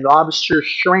drying, and lobsters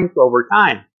shrink over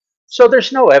time. So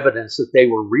there's no evidence that they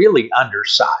were really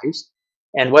undersized,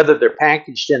 and whether they're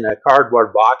packaged in a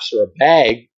cardboard box or a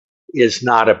bag is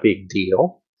not a big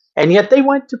deal. And yet they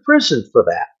went to prison for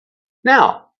that.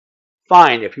 Now,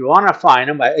 fine, if you want to fine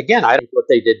them, again, I don't think what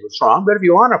they did was wrong, but if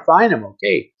you want to fine them,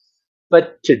 okay.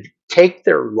 But to take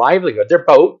their livelihood, their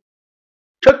boat,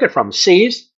 took it from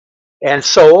seized and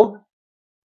sold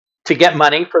to get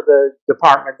money for the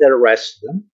department that arrested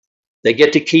them. They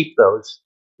get to keep those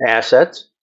assets.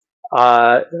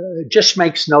 It just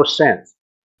makes no sense.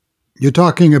 You're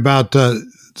talking about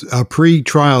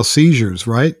pre-trial seizures,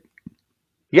 right?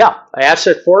 Yeah,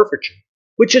 asset forfeiture,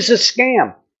 which is a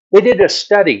scam. They did a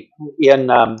study in,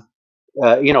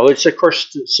 it's of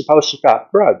course supposed to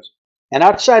stop drugs. And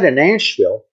outside of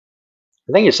Nashville,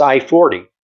 I think it's I-40,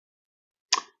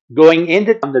 going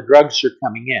into town, the drugs are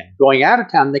coming in. Going out of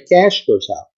town, the cash goes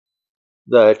out.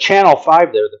 The Channel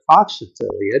 5 there, the Fox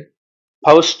affiliate,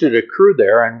 posted a crew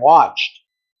there and watched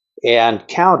and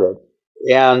counted.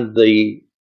 And the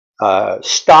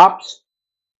stops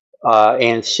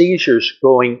and seizures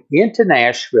going into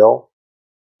Nashville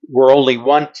were only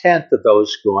 1/10 of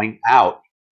those going out.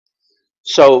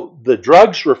 So the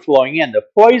drugs were flowing in. The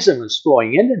poison was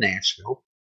flowing into Nashville,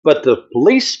 but the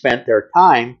police spent their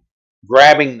time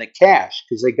grabbing the cash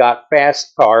because they got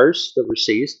fast cars that were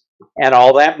seized and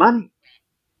all that money.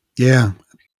 Yeah.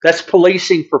 That's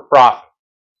policing for profit.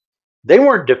 They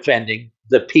weren't defending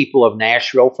the people of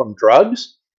Nashville from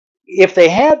drugs. If they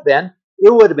had been,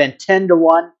 it would have been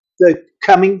 10-1 the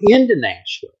coming into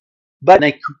Nashville. But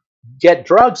when they get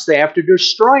drugs, they have to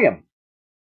destroy them.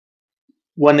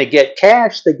 When they get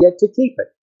cash, they get to keep it.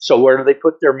 So where do they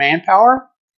put their manpower?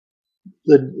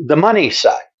 The money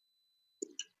side.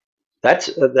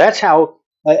 That's how,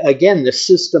 again, the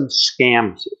system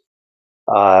scams it.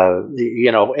 I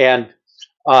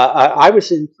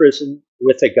was in prison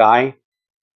with a guy.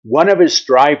 One of his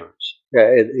drivers,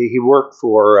 he worked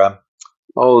for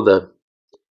the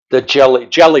Jelly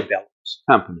Bellies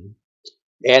company,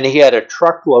 and he had a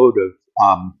truckload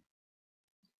of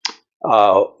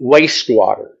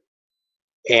wastewater,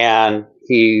 and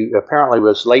he apparently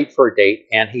was late for a date,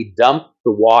 and he dumped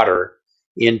the water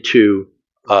into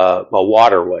a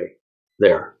waterway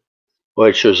there,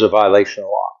 which was a violation of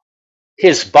law.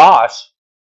 His boss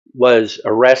was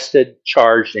arrested,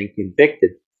 charged, and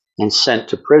convicted and sent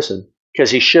to prison because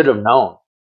he should have known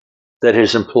that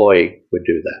his employee would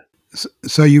do that.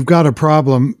 So you've got a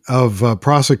problem of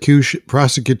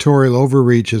prosecutorial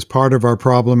overreach as part of our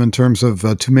problem in terms of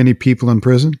too many people in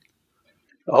prison?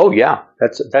 Oh, yeah,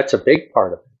 that's a big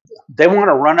part of it. They want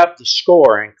to run up the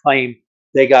score and claim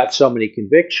they got so many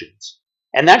convictions.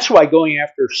 And that's why going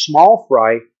after small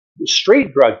fry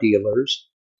street drug dealers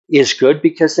is good,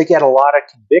 because they get a lot of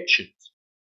convictions.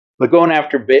 But going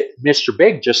after Mr.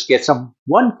 Big just gets them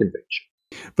one conviction.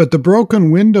 But the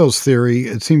broken windows theory,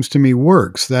 it seems to me,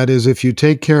 works. That is, if you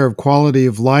take care of quality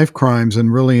of life crimes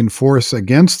and really enforce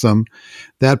against them,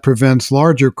 that prevents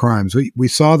larger crimes. We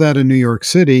saw that in New York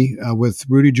City with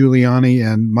Rudy Giuliani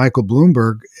and Michael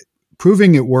Bloomberg,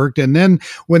 proving it worked. And then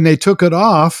when they took it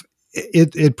off,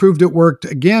 it proved it worked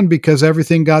again because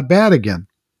everything got bad again.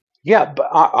 Yeah, but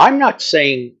I'm not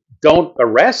saying don't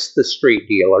arrest the street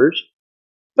dealers,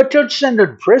 but don't send them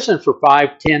to prison for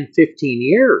 5, 10, 15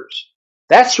 years.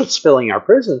 That's what's filling our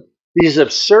prison, these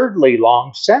absurdly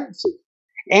long sentences.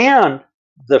 And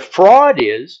the fraud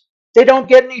is they don't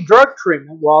get any drug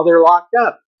treatment while they're locked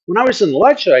up. When I was in the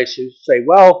legislature, I used to say,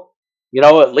 well,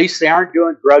 at least they aren't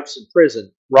doing drugs in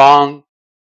prison. Wrong.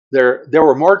 There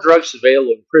were more drugs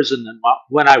available in prison than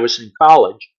when I was in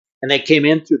college, and they came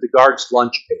in through the guards'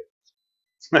 lunch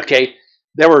pails. Okay,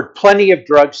 there were plenty of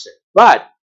drugs there, but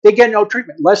they get no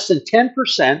treatment. Less than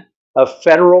 10% of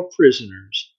federal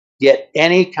prisoners get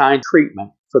any kind of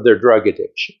treatment for their drug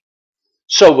addiction.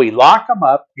 So we lock them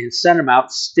up and send them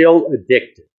out still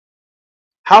addicted.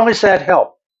 How does that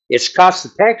help? It's cost the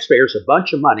taxpayers a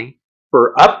bunch of money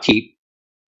for upkeep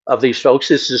of these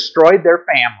folks. It's destroyed their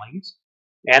families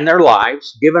and their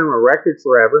lives, given them a record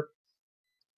forever.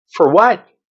 For what?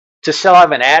 To still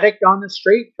have an addict on the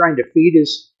street trying to feed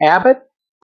his habit?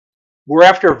 We're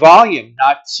after volume,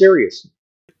 not seriousness.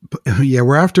 Yeah,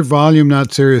 we're after volume,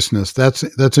 not seriousness.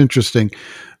 That's interesting.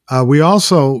 We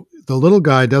also, the little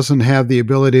guy doesn't have the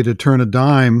ability to turn a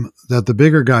dime that the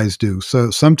bigger guys do. So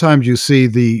sometimes you see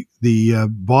the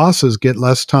bosses get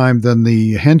less time than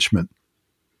the henchmen.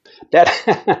 That's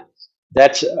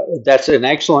an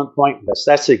excellent point, Wes.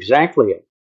 That's exactly it.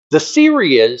 The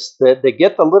theory is that they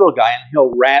get the little guy and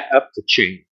he'll rat up the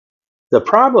chain. The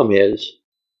problem is,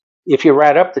 if you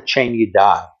rat up the chain, you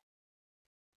die.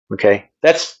 Okay,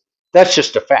 that's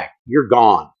just a fact. You're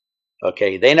gone.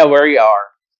 Okay, they know where you are.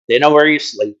 They know where you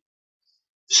sleep.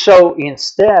 So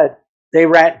instead, they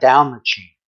rat down the chain,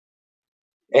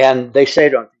 and they say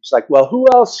to them things like, "Well, who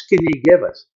else can you give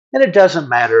us?" And it doesn't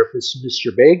matter if it's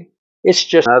Mr. Big. It's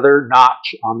just another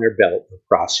notch on their belt of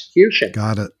prosecution.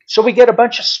 Got it. So we get a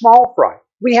bunch of small fry.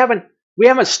 We haven't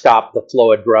stopped the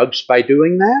flow of drugs by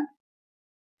doing that,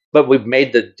 but we've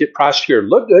made the prosecutor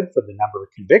look good for the number of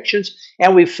convictions,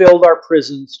 and we've filled our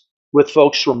prisons with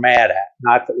folks we're mad at,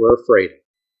 not that we're afraid of,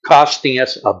 costing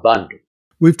us a bundle.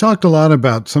 We've talked a lot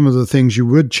about some of the things you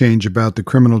would change about the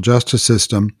criminal justice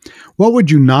system. What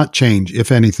would you not change,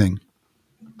 if anything?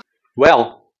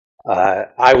 Well,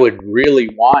 I would really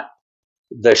want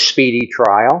the speedy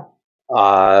trial,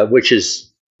 which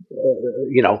is,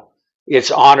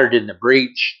 it's honored in the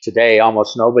breach. Today,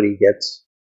 almost nobody gets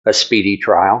a speedy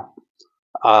trial.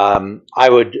 I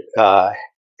would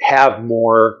have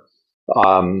more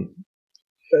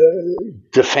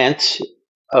defense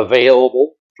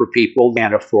available for people who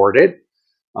can't afford it.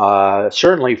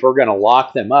 Certainly, if we're going to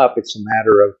lock them up, it's a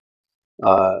matter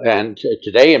of, and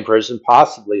today in prison,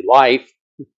 possibly life,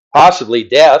 possibly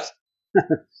death.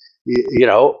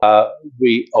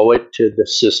 We owe it to the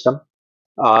system.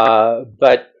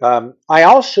 But I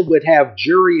also would have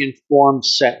jury-informed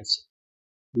sentencing.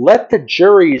 Let the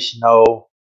juries know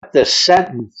what the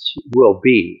sentence will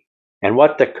be and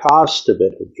what the cost of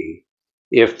it will be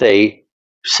if they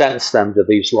sentence them to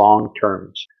these long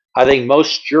terms. I think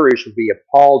most juries would be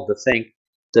appalled to think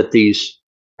that these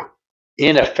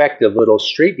ineffective little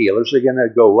street dealers are going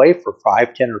to go away for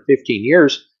 5, 10, or 15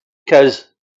 years because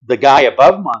the guy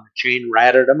above them on the chain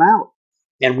ratted them out.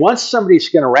 And once somebody's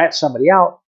going to rat somebody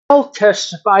out, they'll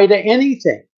testify to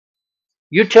anything.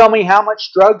 You tell me how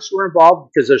much drugs were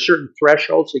involved, because there's certain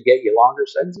thresholds that get you longer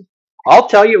sentences. I'll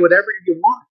tell you whatever you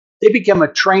want. They become a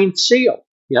trained SEAL.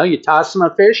 You toss them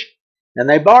a fish and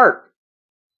they bark.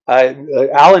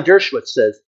 Alan Dershowitz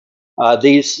says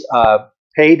these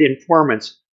paid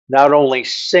informants not only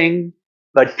sing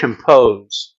but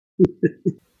compose.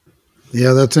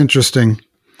 Yeah, that's interesting.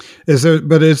 Is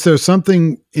there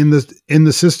something in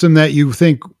the system that you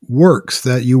think works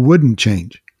that you wouldn't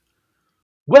change?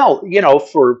 Well,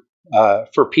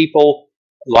 for people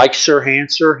like Sirhan,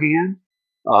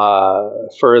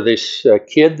 for this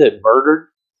kid that murdered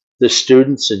the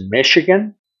students in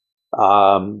Michigan,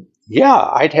 yeah,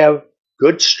 I'd have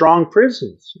good, strong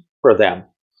prisons for them.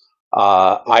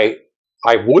 I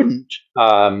wouldn't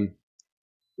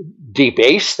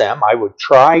debase them. I would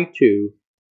try to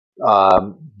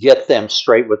get them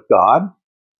straight with God.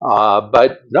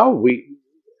 But no,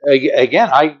 again,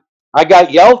 I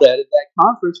got yelled at that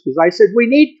conference because I said we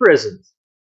need prisons,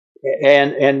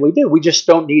 and we do. We just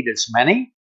don't need as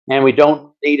many, and we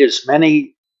don't need as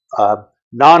many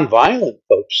nonviolent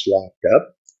folks locked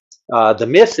up. The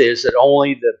myth is that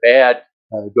only the bad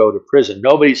go to prison.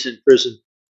 Nobody's in prison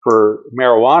for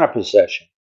marijuana possession.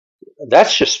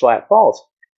 That's just flat false.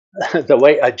 The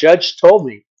way a judge told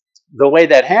me, the way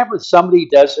that happens, somebody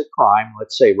does a crime,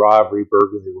 let's say robbery,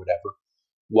 burglary, whatever.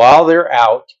 While they're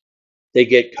out, they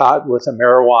get caught with a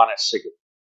marijuana cigarette.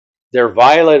 They're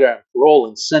violated on parole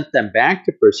and sent them back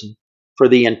to prison for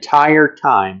the entire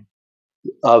time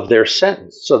of their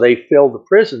sentence. So they fill the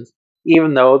prisons,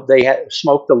 even though they had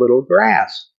smoked a little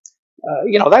grass.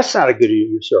 That's not a good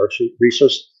resource.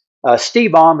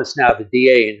 Steve Alm is now the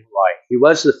DA in Hawaii. He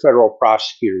was the federal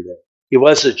prosecutor there. He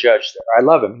was the judge there. I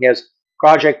love him. He has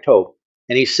Project Hope.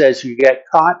 And he says, you get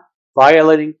caught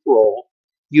violating parole,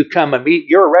 you come and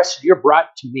you're arrested, you're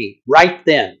brought to me right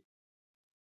then.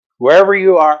 Wherever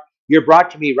you are, you're brought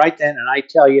to me right then. And I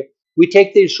tell you, we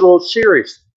take these rules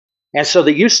seriously. And so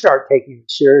that you start taking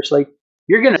it seriously,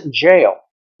 you're going to in jail,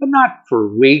 but not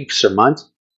for weeks or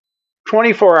months,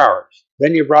 24 hours.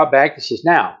 Then you're brought back and says,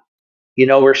 now,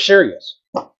 we're serious.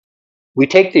 We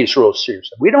take these rules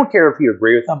seriously. We don't care if you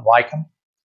agree with them, like them.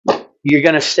 You're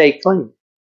going to stay clean.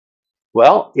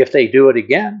 Well, if they do it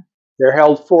again, they're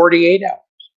held 48 hours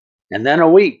and then a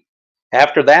week.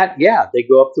 After that, yeah, they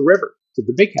go up the river to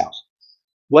the big house.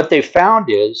 What they found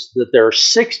is that there are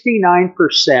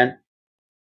 69%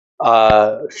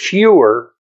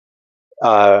 fewer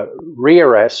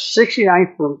rearrests,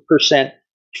 69%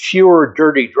 fewer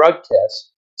dirty drug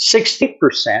tests,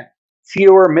 60%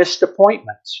 fewer missed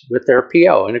appointments with their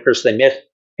PO. And of course, they miss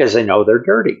because they know they're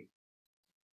dirty.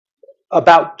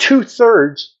 About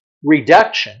 2/3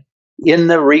 reduction in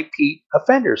the repeat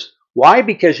offenders. Why?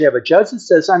 Because you have a judge that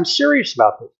says, I'm serious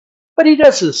about this. But he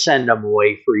doesn't send them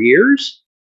away for years.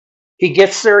 He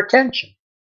gets their attention,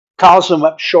 calls them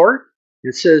up short,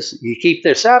 and says, you keep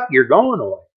this up, you're going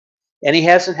away. And he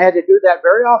hasn't had to do that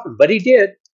very often, but he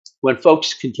did. When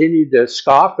folks continued to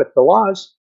scoff at the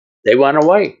laws, they went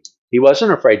away. He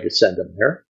wasn't afraid to send them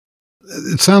there.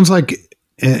 It sounds like,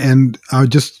 and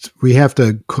we have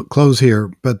to close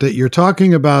here, but that you're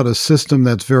talking about a system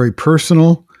that's very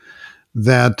personal,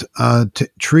 that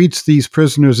treats these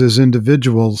prisoners as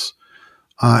individuals,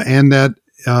 and that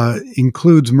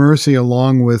includes mercy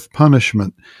along with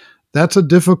punishment. That's a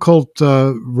difficult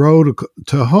road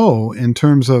to hoe in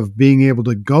terms of being able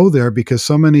to go there, because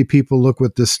so many people look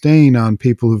with disdain on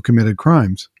people who've committed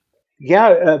crimes.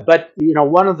 Yeah, but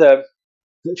one of the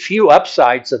few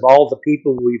upsides of all the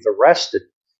people we've arrested,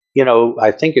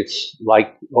 I think it's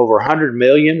like over 100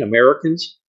 million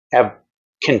Americans have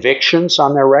convictions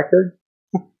on their record.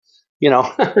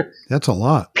 That's a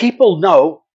lot. People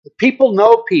know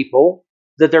people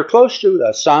that they're close to,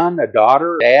 a son, a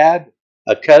daughter, dad,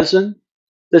 a cousin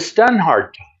that's done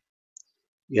hard time,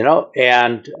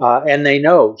 and they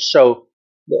know. So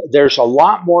there's a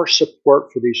lot more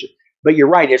support for these. But you're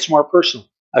right, it's more personal.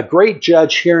 A great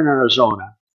judge here in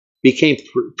Arizona became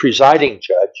presiding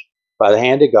judge by the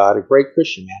hand of God, a great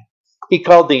Christian man. He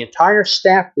called the entire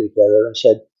staff together and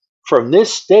said, from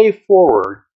this day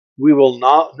forward, we will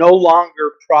no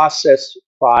longer process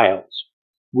files.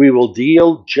 We will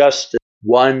deal justice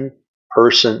one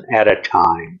person at a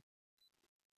time.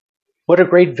 What a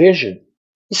great vision.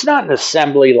 It's not an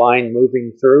assembly line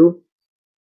moving through.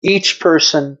 Each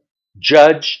person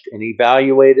judged and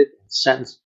evaluated and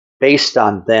sentenced based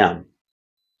on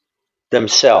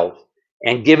themselves,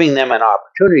 and giving them an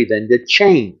opportunity then to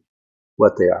change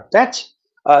what they are. That's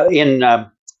I'll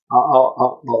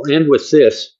end with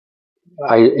this.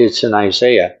 It's in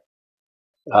Isaiah.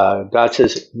 God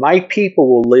says, my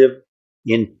people will live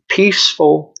in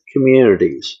peaceful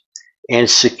communities and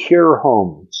secure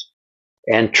homes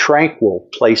and tranquil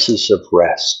places of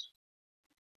rest.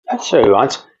 That's what he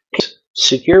wants. Peace,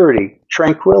 security,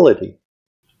 tranquility.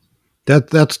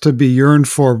 That's to be yearned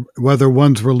for, whether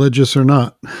one's religious or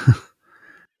not.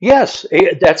 Yes,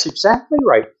 that's exactly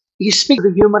right. He speaks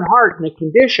of the human heart and the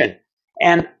condition.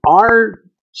 And our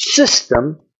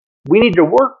system, we need to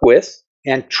work with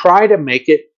and try to make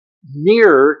it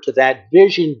nearer to that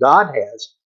vision God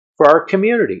has for our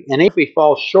community. And if we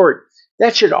fall short,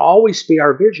 that should always be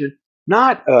our vision,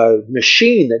 not a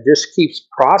machine that just keeps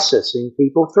processing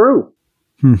people through.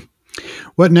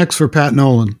 What next for Pat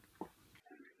Nolan?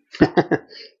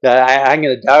 I'm going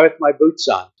to die with my boots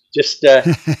on. Just, one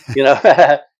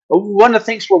of the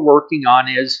things we're working on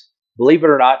is, believe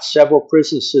it or not, several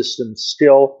prison systems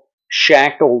still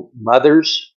shackle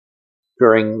mothers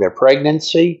during their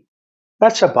pregnancy.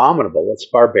 That's abominable. It's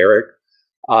barbaric.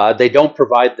 They don't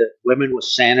provide the women with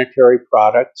sanitary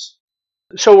products.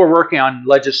 So we're working on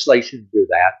legislation to do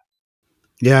that.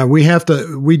 Yeah, we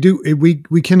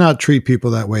cannot treat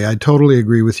people that way. I totally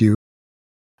agree with you.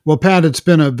 Well, Pat, it's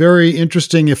been a very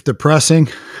interesting, if depressing,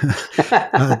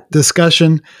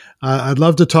 discussion. I'd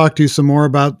love to talk to you some more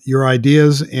about your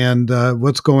ideas and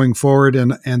what's going forward.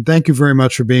 And thank you very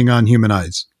much for being on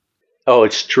Humanize. Oh,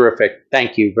 it's terrific.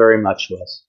 Thank you very much,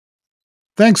 Wes.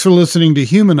 Thanks for listening to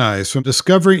Humanize from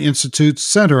Discovery Institute's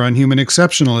Center on Human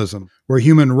Exceptionalism, where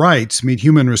human rights meet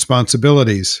human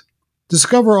responsibilities.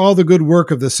 Discover all the good work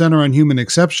of the Center on Human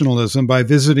Exceptionalism by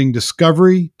visiting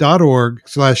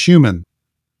discovery.org/human.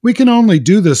 We can only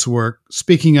do this work,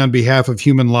 speaking on behalf of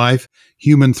human life,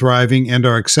 human thriving, and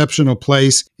our exceptional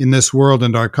place in this world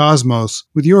and our cosmos,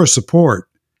 with your support.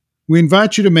 We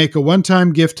invite you to make a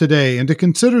one-time gift today and to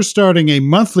consider starting a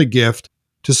monthly gift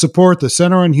to support the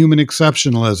Center on Human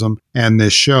Exceptionalism and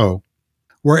this show.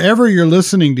 Wherever you're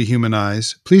listening to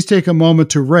Humanize, please take a moment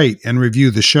to rate and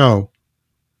review the show.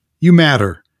 You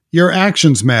matter. Your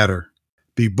actions matter.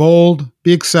 Be bold,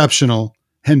 be exceptional,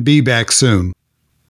 and be back soon.